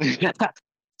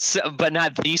 So, but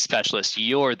not the specialist.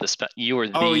 You're the specialist.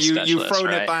 You've thrown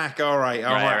it back. All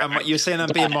right. You're saying I'm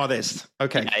being modest.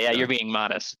 Okay. Yeah, you're being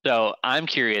modest. So I'm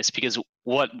curious because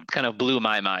what kind of blew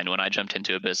my mind when I jumped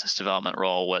into a business development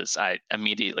role was I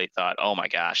immediately thought, oh my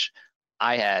gosh,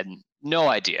 I had no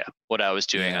idea what I was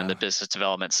doing on the business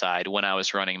development side when I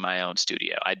was running my own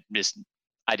studio. I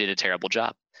did a terrible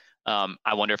job.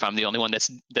 I wonder if I'm the only one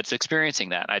that's experiencing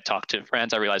that. I talk to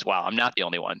friends. I realize, wow, I'm not the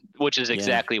only one, which is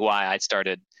exactly why I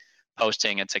started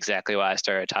posting. It's exactly why I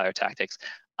started Tyler Tactics.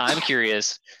 I'm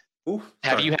curious. Ooh,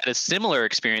 have you had a similar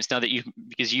experience now that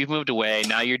because you've moved away,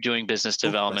 now you're doing business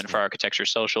development for Architecture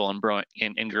Social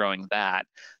and growing that.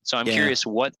 So I'm curious,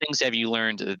 what things have you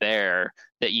learned there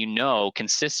that you know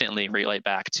consistently relate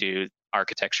back to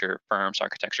architecture firms,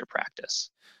 architecture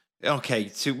practice? Okay,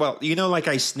 so well, like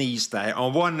I sneezed there.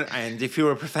 On one end, if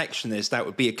you're a perfectionist, that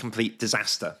would be a complete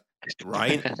disaster,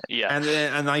 right? Yeah.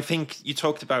 And I think you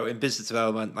talked about in business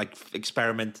development, like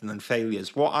experimenting and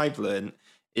failures. What I've learned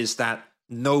is that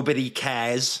nobody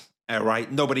cares,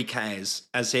 right? Nobody cares,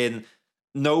 as in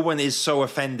no one is so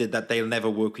offended that they'll never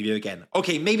work with you again.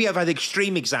 Okay, maybe I've had an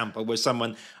extreme example where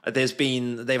someone, they've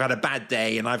had a bad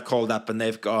day and I've called up and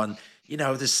they've gone,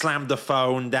 they slammed the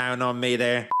phone down on me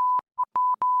there.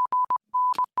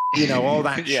 All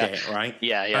that shit, right?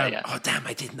 Yeah. Oh, damn,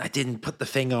 I didn't put the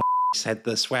thing on, said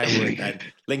the swear word then.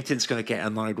 LinkedIn's going to get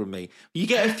annoyed with me. You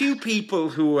get a few people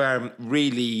who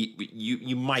really,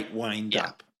 you might wind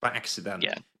up by accident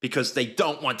because they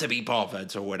don't want to be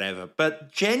bothered or whatever.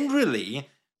 But generally,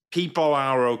 people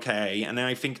are okay. And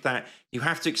I think that you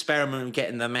have to experiment with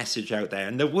getting the message out there.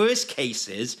 And the worst case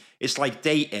is, it's like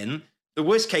dating. The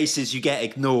worst case is you get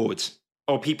ignored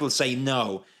or people say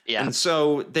no. Yeah. And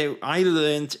so I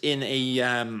learned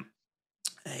it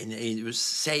was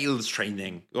sales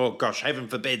training. Oh gosh, heaven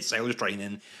forbid sales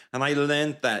training. And I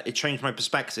learned that it changed my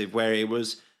perspective, where it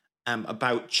was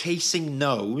about chasing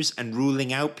no's and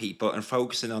ruling out people and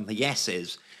focusing on the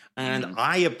yeses. And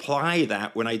I apply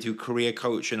that when I do career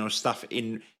coaching or stuff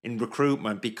in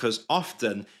recruitment, because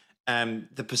often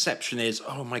the perception is,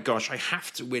 oh my gosh, I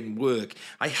have to win work.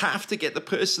 I have to get the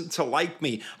person to like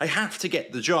me. I have to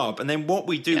get the job. And then what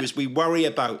we do is we worry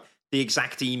about the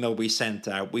exact email we sent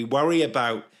out. We worry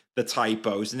about the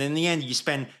typos. And in the end, you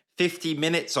spend 50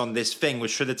 minutes on this thing,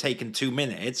 which should have taken 2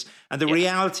 minutes. And the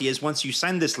reality is, once you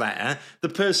send this letter, the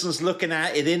person's looking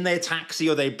at it in their taxi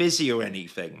or they're busy or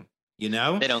anything, They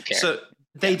don't care. So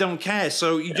they don't care.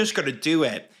 So you just got to do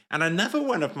it. And another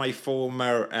one of my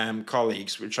former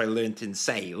colleagues, which I learned in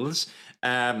sales,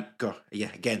 sales,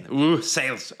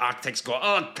 architects go,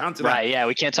 can't do that. Right, yeah,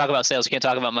 we can't talk about sales, we can't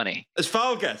talk about money. It's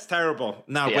vulgar, it's terrible.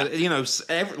 No, but,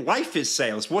 life is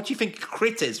sales. What do you think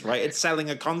crit is, right? It's selling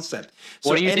a concept.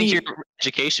 What do you think your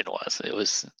education was? It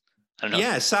was, I don't know.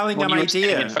 Yeah, selling an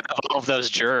idea. In front of all of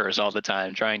those jurors all the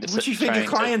time, trying to. What do you think a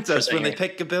client does when they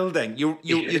pick a building? You're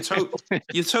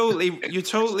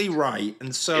totally right.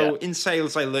 And so in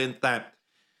sales, I learned that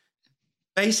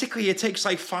basically it takes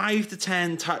like 5 to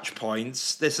 10 touch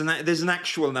points. There's an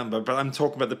actual number, but I'm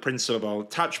talking about the principle: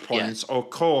 touch points or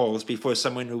calls before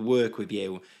someone will work with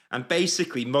you. And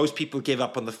basically, most people give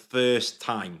up on the first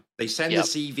time. They send a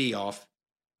CV off.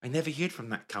 I never heard from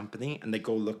that company, and they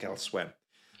go look elsewhere.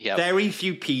 Yep. Very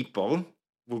few people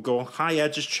will go, hiya,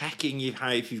 just checking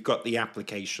if you've got the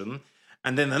application.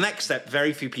 And then the next step,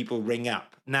 very few people ring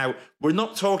up. Now, we're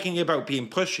not talking about being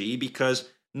pushy, because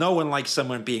no one likes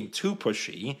someone being too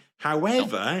pushy.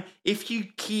 However, if you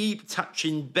keep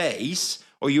touching base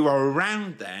or you are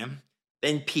around them,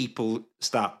 then people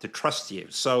start to trust you.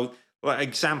 So, for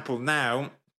example,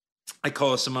 now, I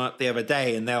called someone up the other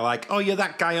day and they're like, oh, you're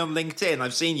that guy on LinkedIn.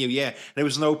 I've seen you. Yeah. And it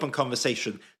was an open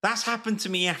conversation. That's happened to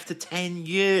me after 10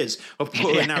 years of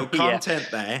putting out content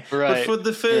there. Right. But for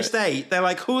the first 8, they're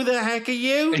like, who the heck are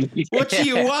you? What do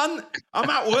you want? I'm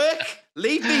at work.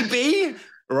 Leave me be.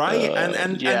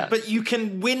 Right. But you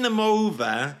can win them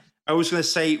over, I was going to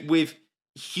say, with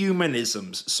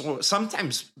humanisms. So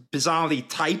sometimes, bizarrely,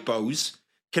 typos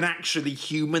can actually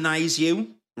humanize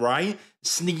you. Right?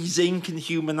 Sneezing can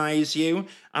humanize you.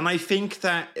 And I think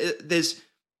that there's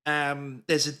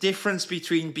a difference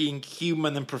between being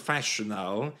human and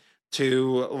professional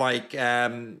to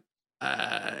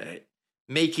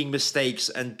making mistakes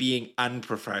and being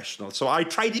unprofessional. So I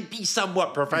try to be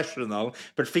somewhat professional,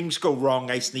 but things go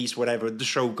wrong, I sneeze, whatever, the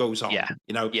show goes on.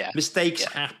 Mistakes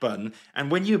happen.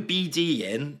 And when you're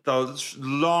BDing, the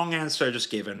long answer I just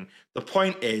given, the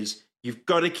point is you've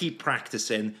got to keep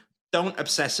practicing. Don't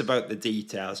obsess about the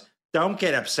details. Don't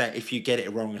get upset if you get it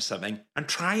wrong or something, and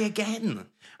try again.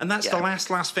 And that's the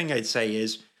last thing I'd say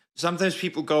is, sometimes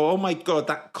people go, oh my God,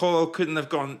 that call couldn't have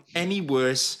gone any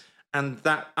worse, and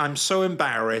that I'm so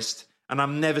embarrassed, and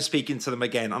I'm never speaking to them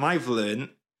again. And I've learned,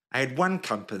 I had one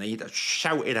company that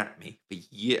shouted at me for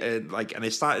years, and I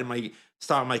started my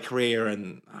career,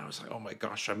 and I was like, oh my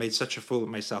gosh, I made such a fool of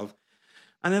myself.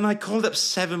 And then I called up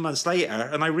 7 months later,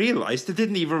 and I realized they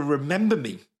didn't even remember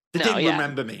me. They didn't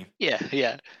remember me.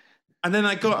 Yeah. and then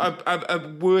I got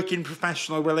a working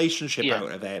professional relationship Yeah.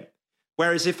 out of it.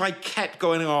 Whereas if I kept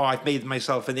going, oh, I've made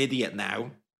myself an idiot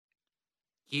now,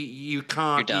 you You're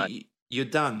can't, done. you're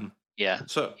done. Yeah.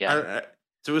 So, Yeah.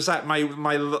 so was that my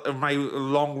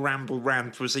long ramble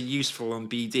rant? Was it useful on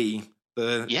BD?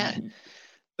 Yeah.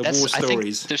 The war I think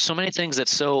stories. there's so many things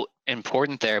that's so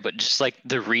important there, but just like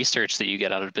the research that you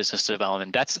get out of business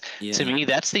development, that's to Yeah. me,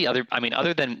 that's the other, I mean,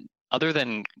 other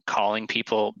than calling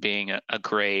people being a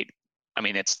great, I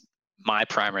mean, it's my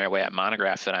primary way at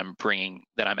Monograph that I'm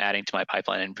adding to my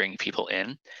pipeline and bringing people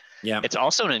in. Yeah. It's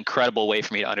also an incredible way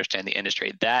for me to understand the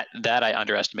industry that I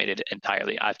underestimated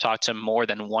entirely. I've talked to more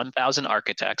than 1,000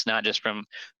 architects, not just from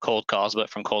cold calls, but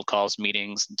from cold calls,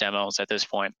 meetings, demos at this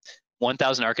point.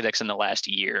 1,000 architects in the last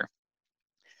year.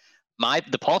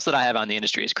 The pulse that I have on the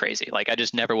industry is crazy. Like I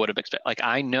just never would have expected. Like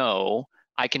I know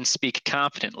I can speak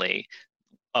confidently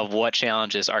of what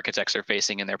challenges architects are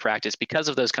facing in their practice because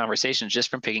of those conversations, just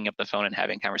from picking up the phone and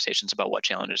having conversations about what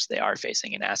challenges they are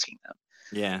facing and asking them.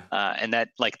 Yeah. And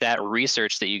that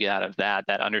research that you get out of that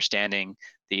understanding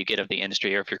that you get of the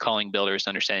industry, or if you're calling builders,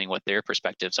 understanding what their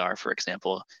perspectives are, for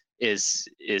example, is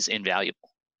invaluable.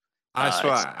 That's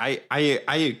why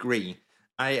I agree.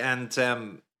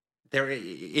 There it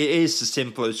is as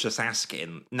simple as just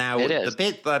asking. Now, It the is.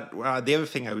 bit that the other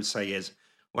thing I would say is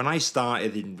when I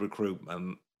started in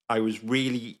recruitment, I was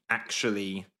really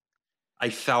actually I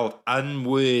felt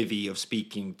unworthy of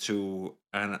speaking to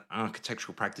an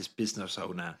architectural practice business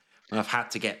owner, and I've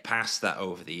had to get past that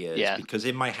over the years Yeah. because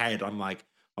in my head I'm like,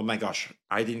 oh my gosh,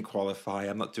 I didn't qualify.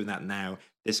 I'm not doing that now.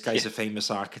 This guy's a famous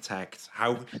architect.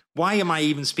 Why am I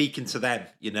even speaking to them?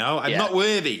 You know, I'm not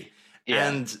worthy. Yeah.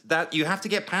 And that you have to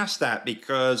get past that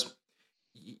because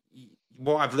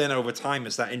what I've learned over time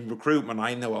is that in recruitment,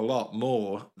 I know a lot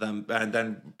more than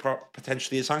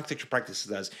potentially as architecture practices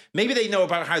does. Maybe they know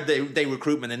about how they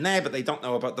recruitment in there, but they don't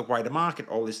know about the wider market,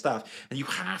 all this stuff. And you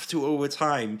have to, over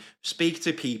time, speak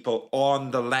to people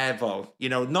on the level, you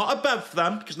know, not above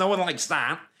them, because no one likes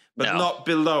that, but not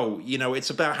below. You know,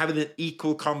 it's about having an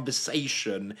equal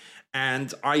conversation.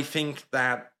 And I think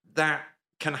that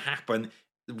can happen.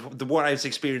 What I was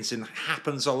experiencing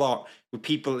happens a lot with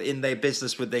people in their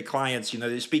business with their clients. You know,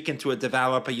 they're speaking to a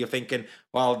developer, you're thinking,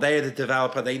 well, they're the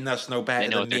developer, they must know better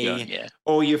than me. Doing,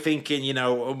 or you're thinking, you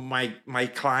know, oh, my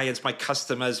clients, my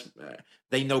customers,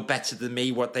 they know better than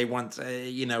me what they want,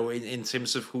 you know, in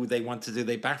terms of who they want to do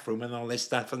their bathroom and all this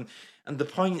stuff. And the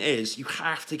point is, you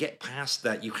have to get past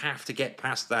that. You have to get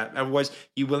past that. Otherwise,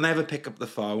 you will never pick up the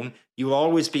phone. You will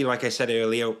always be, like I said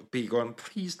earlier, be going,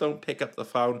 please don't pick up the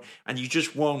phone. And you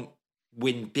just won't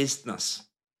win business.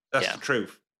 That's the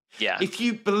truth. Yeah. If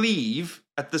you believe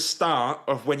at the start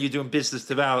of when you're doing business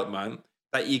development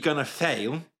that you're going to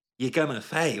fail, you're going to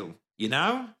fail, you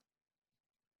know?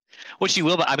 Which you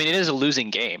will, but I mean, it is a losing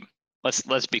game.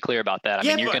 Let's be clear about that. I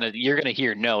mean, you're gonna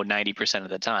hear no 90% of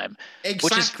the time,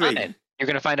 which is fine. You're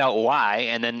gonna find out why,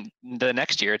 and then the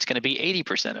next year it's gonna be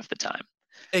 80% of the time.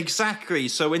 Exactly.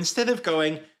 So instead of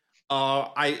going,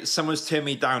 "Oh, someone's turned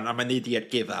me down. I'm an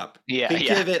idiot. Give up." Think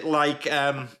of it like,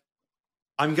 I'm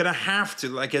gonna have to,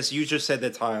 like as you just said,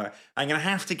 Tyler. I'm gonna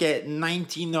have to get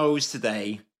 90 no's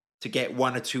today to get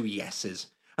 1 or 2 yeses.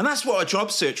 And that's what a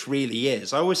job search really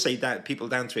is. I always say that people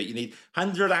down to it. You need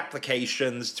 100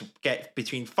 applications to get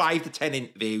between 5 to 10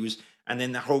 interviews, and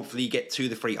then hopefully you get 2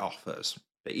 to 3 offers.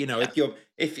 But you know, if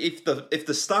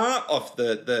the start of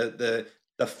the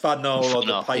funnel or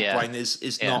the pipeline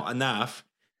is not enough,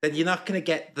 then you're not going to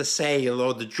get the sale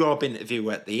or the job interview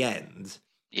at the end.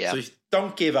 Yeah. So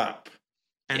don't give up.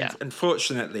 And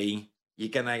unfortunately, you're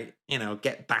gonna, you know,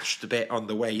 get bashed a bit on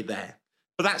the way there.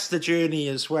 But that's the journey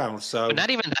as well. So, but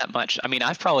not even that much. I mean,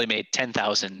 I've probably made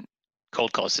 10,000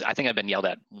 cold calls. I think I've been yelled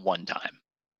at one time.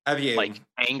 Have you? Like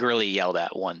angrily yelled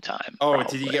at one time. Oh,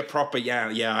 probably. Did you get proper? Yeah.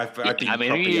 I've been. I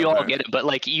mean, you all get it, but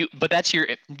like but that's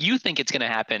you think it's going to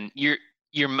happen.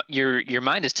 Your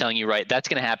mind is telling you, right, that's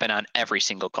going to happen on every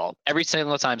single call. Every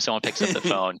single time someone picks up the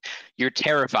phone, you're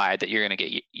terrified that you're going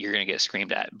to get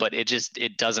screamed at. But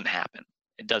it doesn't happen.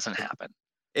 It doesn't happen.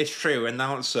 It's true, and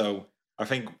also I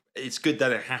think it's good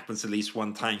that it happens at least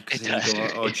one time because you go,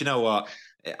 oh, do you know what?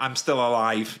 I'm still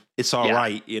alive. It's all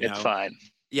right. You know, it's fine.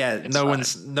 Yeah, it's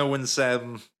no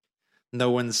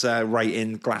one's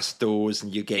writing glass doors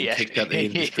and you're getting kicked out of the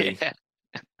industry.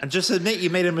 And just admit you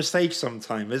made a mistake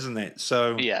sometime, isn't it?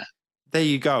 So there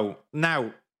you go.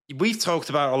 Now, we've talked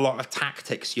about a lot of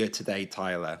tactics here today,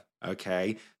 Tyler.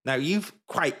 Okay. Now, you've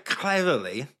quite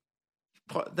cleverly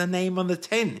put the name on the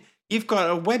tin. You've got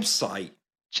a website.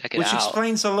 Check it which out.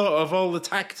 Explains a lot of all the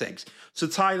tactics. So,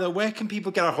 Tyler, where can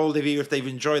people get a hold of you if they've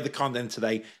enjoyed the content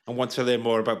today and want to learn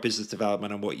more about business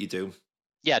development and what you do?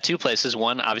 Yeah, two places.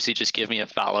 One, obviously, just give me a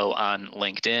follow on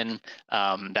LinkedIn.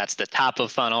 That's the top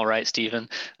of funnel, right, Stephen?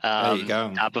 There you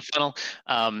go. Top of funnel.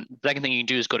 Second thing you can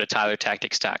do is go to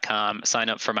tylertactics.com, sign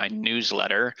up for my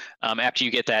newsletter. After you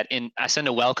get that in, I send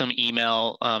a welcome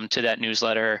email to that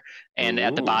newsletter. And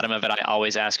at the bottom of it, I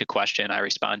always ask a question. I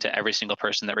respond to every single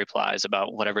person that replies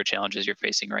about whatever challenges you're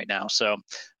facing right now. So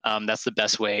that's the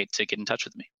best way to get in touch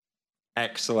with me.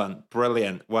 Excellent.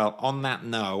 Brilliant. Well, on that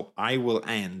note, I will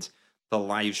end the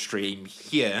live stream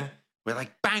here. We're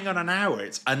like bang on an hour.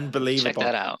 It's unbelievable.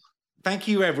 Check that out. Thank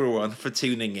you, everyone, for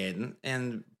tuning in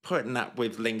and putting up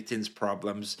with LinkedIn's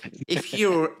problems. If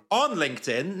you're on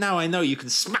LinkedIn, now I know you can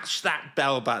smash that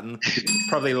bell button.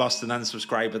 Probably lost an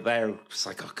unsubscriber there. It's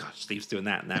like, oh gosh, Steve's doing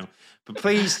that now. But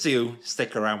please do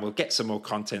stick around. We'll get some more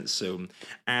content soon.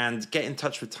 And get in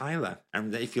touch with Tyler.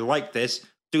 And if you like this,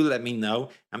 do let me know.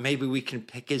 And maybe we can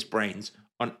pick his brains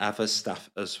on other stuff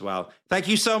as well. Thank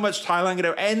you so much, Tyler. I'm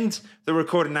going to end the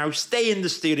recording now. Stay in the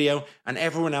studio, and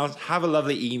everyone else, have a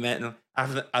lovely email.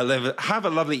 Have a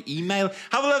lovely email.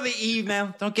 Have a lovely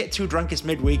email. Don't get too drunk. It's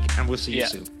midweek, and we'll see you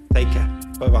soon. Take care.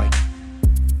 Bye-bye.